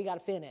help here. We got to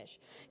finish.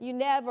 You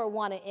never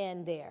want to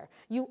end there.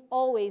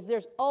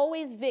 There's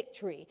always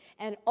victory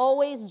and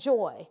always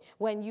joy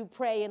when you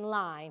pray in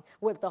line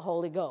with the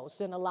Holy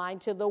Ghost and align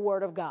to the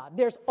Word of God.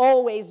 There's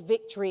always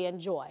victory and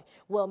joy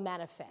will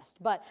manifest.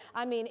 But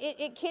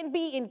it can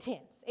be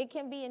intense. It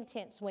can be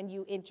intense when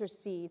you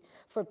intercede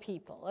for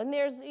people. And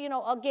there's,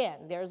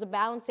 there's a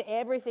balance to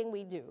everything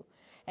we do.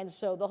 And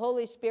so the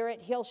Holy Spirit,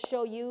 He'll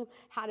show you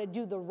how to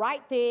do the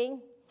right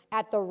thing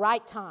at the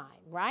right time,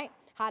 right?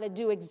 How to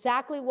do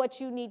exactly what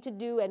you need to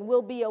do, and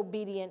we'll be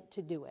obedient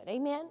to do it.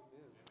 Amen? Amen.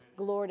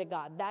 Glory to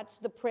God. That's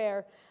the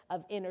prayer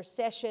of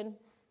intercession.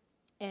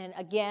 And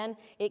again,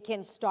 it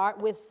can start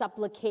with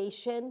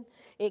supplication.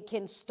 It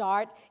can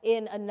start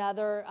in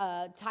another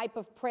type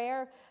of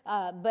prayer.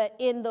 But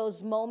in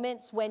those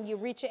moments when you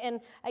reach it, and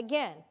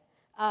again,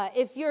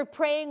 if you're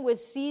praying with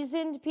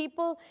seasoned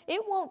people,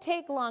 it won't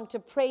take long to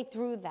pray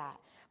through that.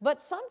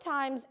 But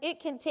sometimes it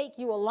can take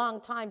you a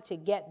long time to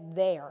get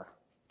there,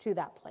 to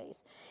that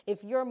place.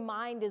 If your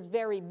mind is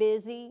very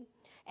busy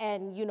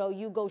and,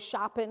 you go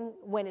shopping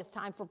when it's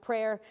time for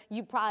prayer,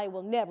 you probably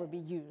will never be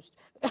used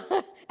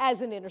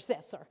as an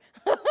intercessor.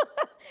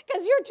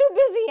 Because you're too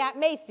busy at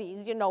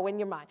Macy's, in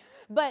your mind.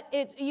 But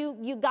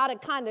you got to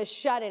kind of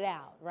shut it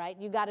out, right?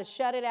 You got to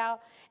shut it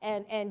out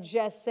and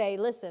just say,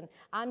 listen,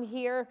 I'm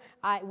here.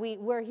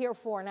 We're here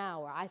for an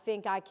hour. I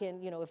think I can,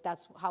 if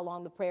that's how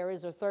long the prayer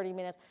is, or 30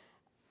 minutes,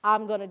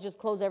 I'm going to just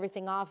close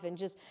everything off and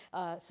just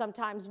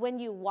sometimes when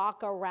you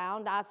walk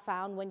around, I've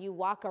found when you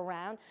walk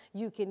around,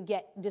 you can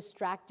get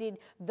distracted,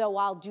 though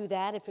I'll do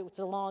that if it's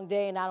a long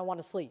day and I don't want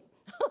to sleep.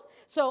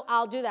 So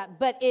I'll do that,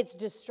 but it's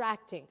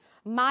distracting.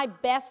 My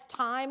best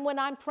time when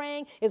I'm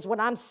praying is when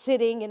I'm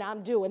sitting and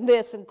I'm doing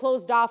this and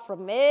closed off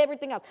from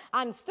everything else.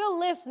 I'm still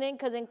listening,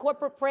 because in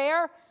corporate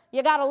prayer,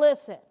 you got to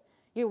listen.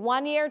 You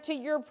one ear to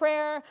your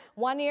prayer,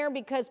 one ear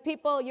because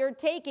people you're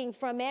taking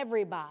from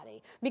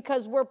everybody,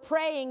 because we're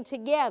praying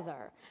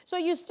together. So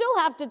you still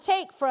have to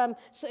take from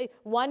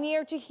one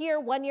ear to hear,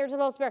 one ear to the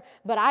Holy Spirit.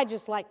 But I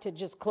just like to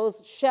just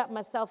shut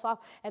myself off.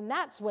 And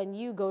that's when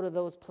you go to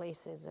those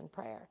places in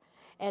prayer.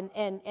 And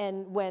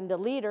when the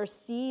leader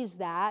sees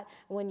that,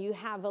 when you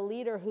have a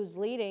leader who's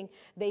leading,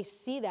 they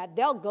see that,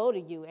 they'll go to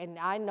you. And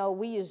I know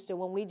we used to,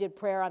 when we did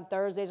prayer on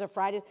Thursdays or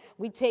Fridays,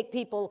 we'd take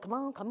people, come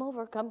on, come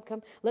over, come,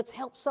 let's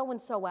help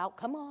so-and-so out,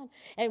 come on.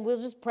 And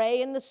we'll just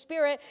pray in the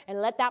Spirit and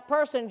let that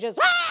person just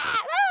do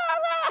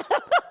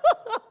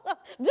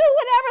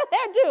whatever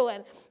they're doing.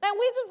 And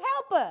we just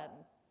help them.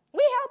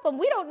 We help them.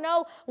 We don't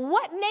know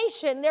what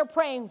nation they're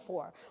praying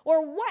for,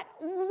 or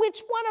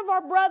which one of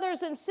our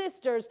brothers and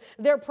sisters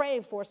they're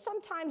praying for.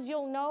 Sometimes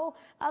you'll know,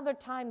 other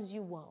times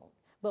you won't.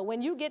 But when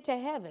you get to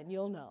heaven,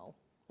 you'll know.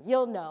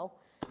 You'll know.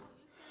 And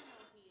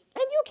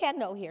you can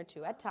know here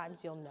too. At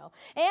times you'll know.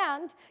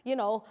 And,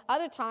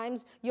 other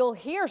times you'll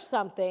hear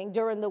something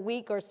during the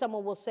week, or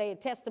someone will say a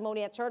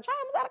testimony at church,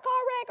 I was at a car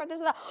wreck, or this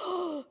and that.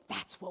 Oh,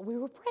 that's what we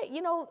were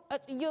praying.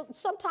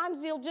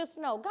 Sometimes you'll just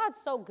know. God's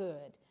so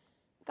good.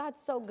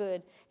 God's so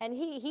good, and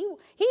he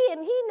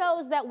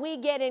knows that we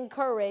get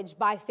encouraged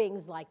by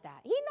things like that.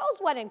 He knows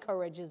what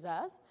encourages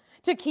us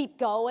to keep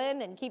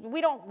going and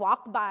we don't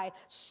walk by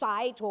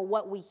sight or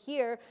what we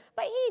hear,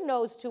 but He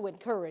knows to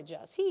encourage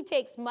us. He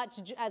takes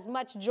as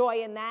much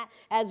joy in that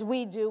as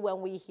we do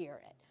when we hear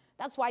it.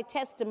 That's why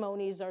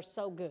testimonies are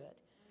so good,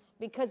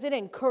 because it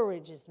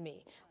encourages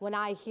me when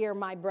I hear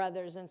my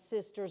brothers and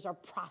sisters are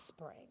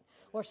prospering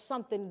or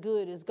something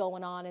good is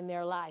going on in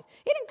their life.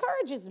 It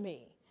encourages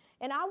me.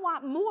 And I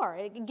want more.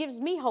 It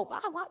gives me hope.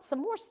 I want some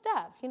more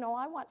stuff.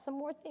 I want some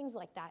more things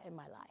like that in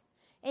my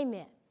life.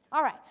 Amen.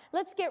 All right,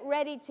 let's get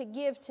ready to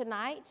give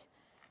tonight.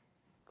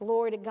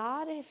 Glory to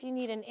God. If you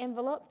need an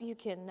envelope, you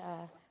can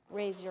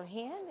raise your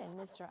hand, and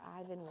Mr.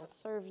 Ivan will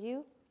serve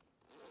you.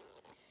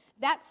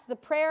 That's the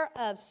prayer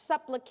of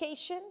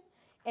supplication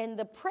and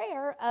the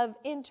prayer of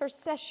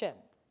intercession.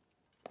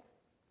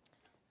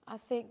 I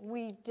think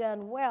we've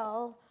done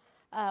well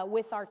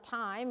with our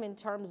time in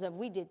terms of,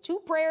 we did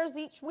 2 prayers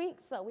each week,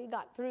 so we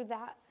got through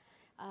that.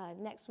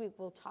 Next week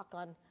we'll talk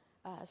on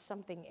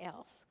something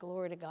else.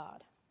 Glory to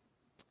God.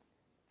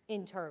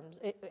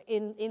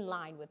 In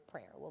line with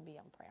prayer. We'll be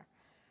on prayer.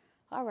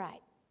 All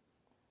right.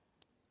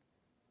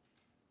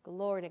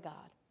 Glory to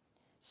God.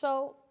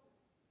 So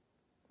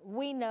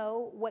we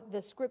know what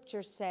the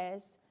scripture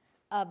says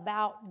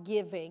about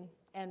giving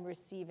and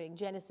receiving.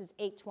 Genesis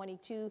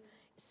 8:22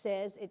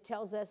 says, it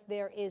tells us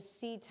there is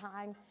seed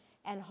time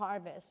and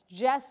harvest.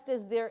 Just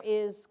as there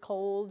is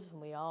cold,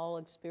 we all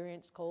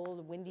experience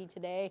cold, windy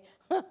today.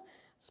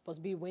 It's supposed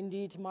to be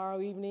windy tomorrow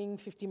evening,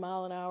 50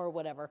 mile an hour,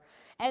 whatever.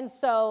 And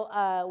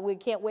so we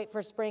can't wait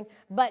for spring.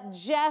 But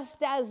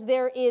just as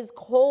there is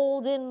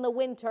cold in the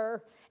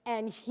winter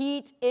and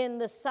heat in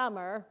the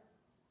summer,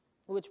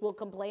 which we'll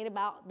complain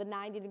about the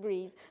 90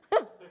 degrees.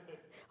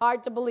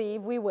 Hard to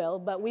believe, we will,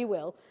 but we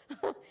will.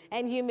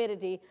 And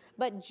humidity.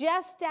 But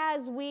just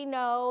as we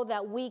know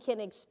that we can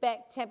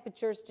expect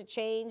temperatures to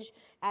change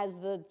as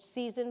the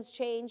seasons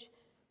change,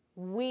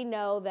 we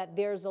know that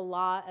there's a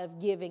lot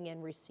of giving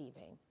and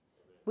receiving.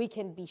 We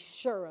can be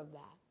sure of that.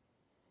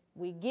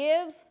 We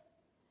give,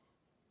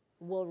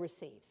 we'll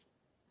receive.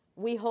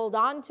 We hold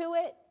on to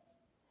it.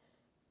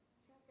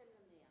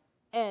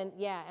 And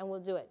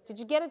we'll do it. Did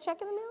you get a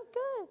check in the mail?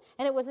 Good.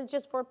 And it wasn't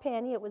just for a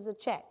penny, it was a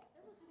check.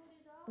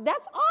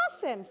 That's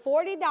awesome.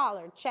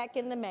 $40 check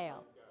in the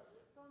mail.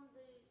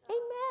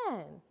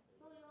 Amen.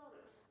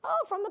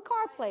 Oh, from the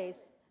car place.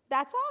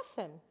 That's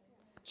awesome.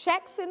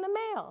 Checks in the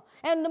mail.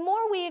 And the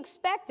more we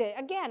expect it,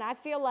 again, I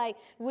feel like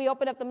we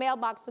open up the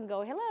mailbox and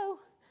go, hello,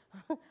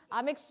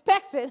 I'm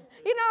expecting.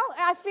 You know,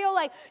 I feel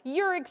like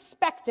you're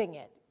expecting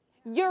it.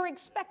 You're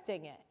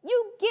expecting it.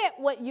 You get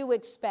what you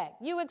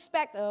expect. You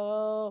expect,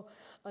 oh,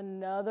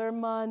 another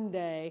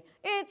Monday.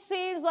 It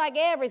seems like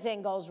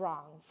everything goes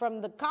wrong.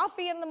 From the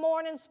coffee in the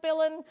morning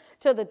spilling,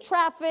 to the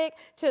traffic,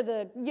 to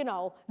the,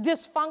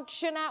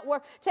 dysfunction at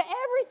work, to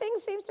everything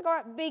seems to go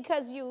wrong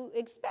because you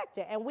expect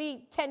it. And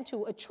we tend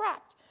to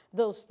attract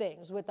those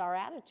things with our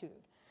attitude.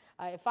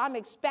 If I'm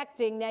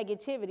expecting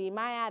negativity,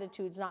 my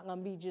attitude's not going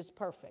to be just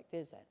perfect,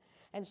 is it?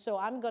 And so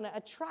I'm going to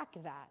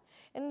attract that.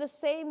 And the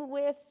same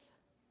with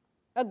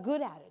a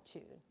good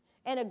attitude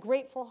and a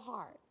grateful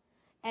heart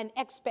and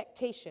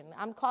expectation.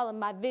 I'm calling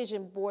my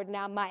vision board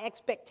now my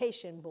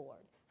expectation board.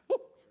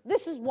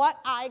 This is what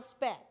I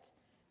expect.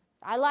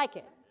 I like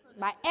it.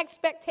 My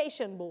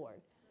expectation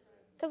board.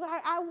 Because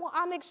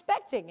I'm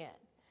expecting it.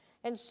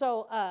 And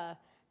so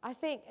I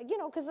think,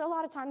 because a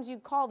lot of times you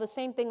call the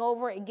same thing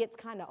over, it gets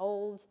kind of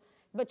old.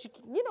 But,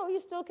 you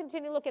still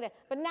continue looking at it.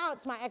 But now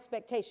it's my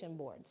expectation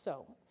board.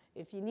 So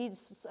if you need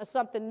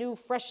something new,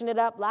 freshen it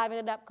up, liven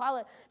it up, call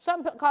it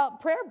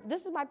prayer.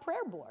 This is my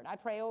prayer board. I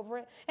pray over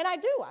it. And I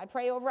do. I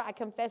pray over it. I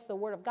confess the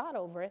word of God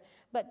over it.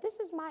 But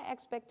this is my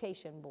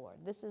expectation board.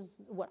 This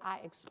is what I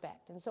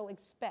expect. And so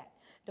expect.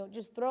 Don't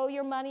just throw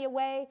your money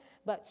away,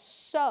 but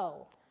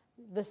sow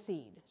the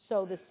seed.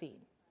 Sow the seed.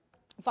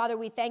 Father,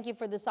 we thank you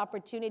for this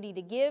opportunity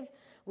to give.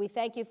 We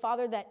thank you,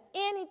 Father, that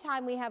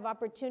anytime we have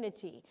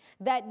opportunity,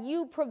 that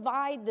you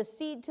provide the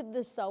seed to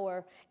the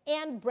sower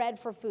and bread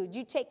for food.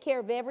 You take care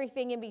of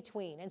everything in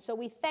between. And so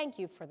we thank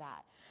you for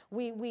that.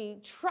 We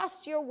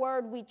trust your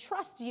word. We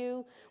trust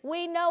you.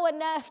 We know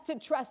enough to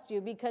trust you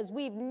because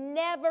we've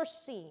never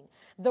seen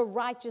the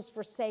righteous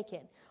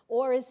forsaken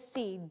or his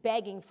seed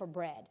begging for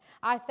bread.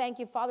 I thank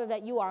you, Father,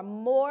 that you are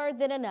more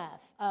than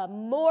enough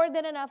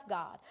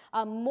God,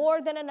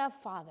 more than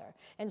enough Father.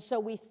 And so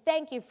we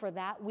thank you for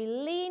that. We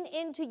lean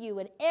into you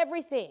in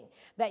everything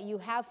that you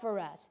have for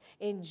us.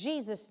 In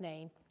Jesus'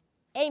 name,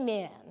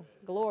 amen.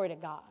 Glory to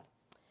God.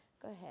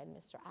 Go ahead,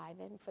 Mr.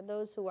 Ivan. For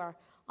those who are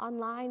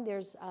online,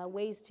 there's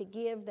ways to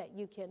give that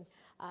you can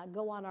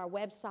go on our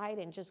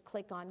website and just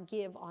click on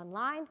Give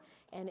Online,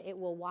 and it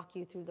will walk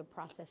you through the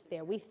process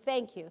there. We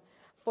thank you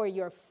for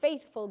your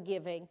faithful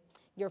giving,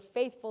 your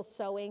faithful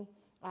sowing.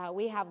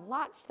 We have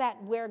lots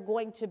that we're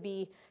going to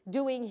be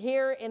doing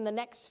here in the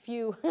next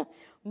few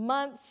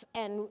months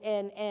and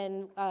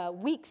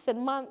weeks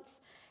and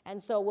months.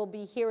 And so we'll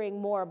be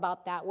hearing more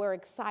about that. We're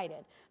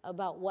excited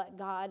about what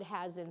God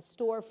has in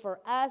store for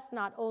us,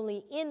 not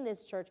only in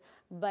this church,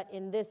 but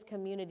in this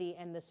community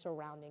and the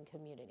surrounding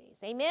communities.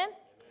 Amen?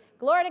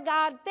 Glory to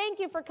God. Thank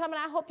you for coming.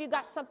 I hope you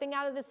got something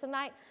out of this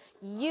tonight.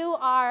 You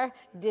are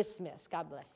dismissed. God bless you.